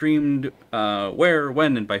being streamed, where,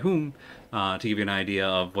 when, and by whom, to give you an idea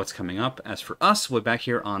of what's coming up. As for us, we're back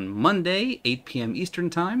here on Monday, 8 p.m. Eastern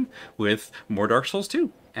Time, with more Dark Souls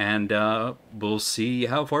 2. And we'll see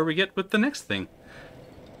how far we get with the next thing.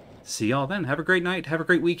 See y'all then. Have a great night. Have a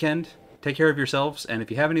great weekend. Take care of yourselves. And if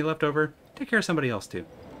you have any left over, take care of somebody else too.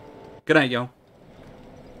 Good night, y'all.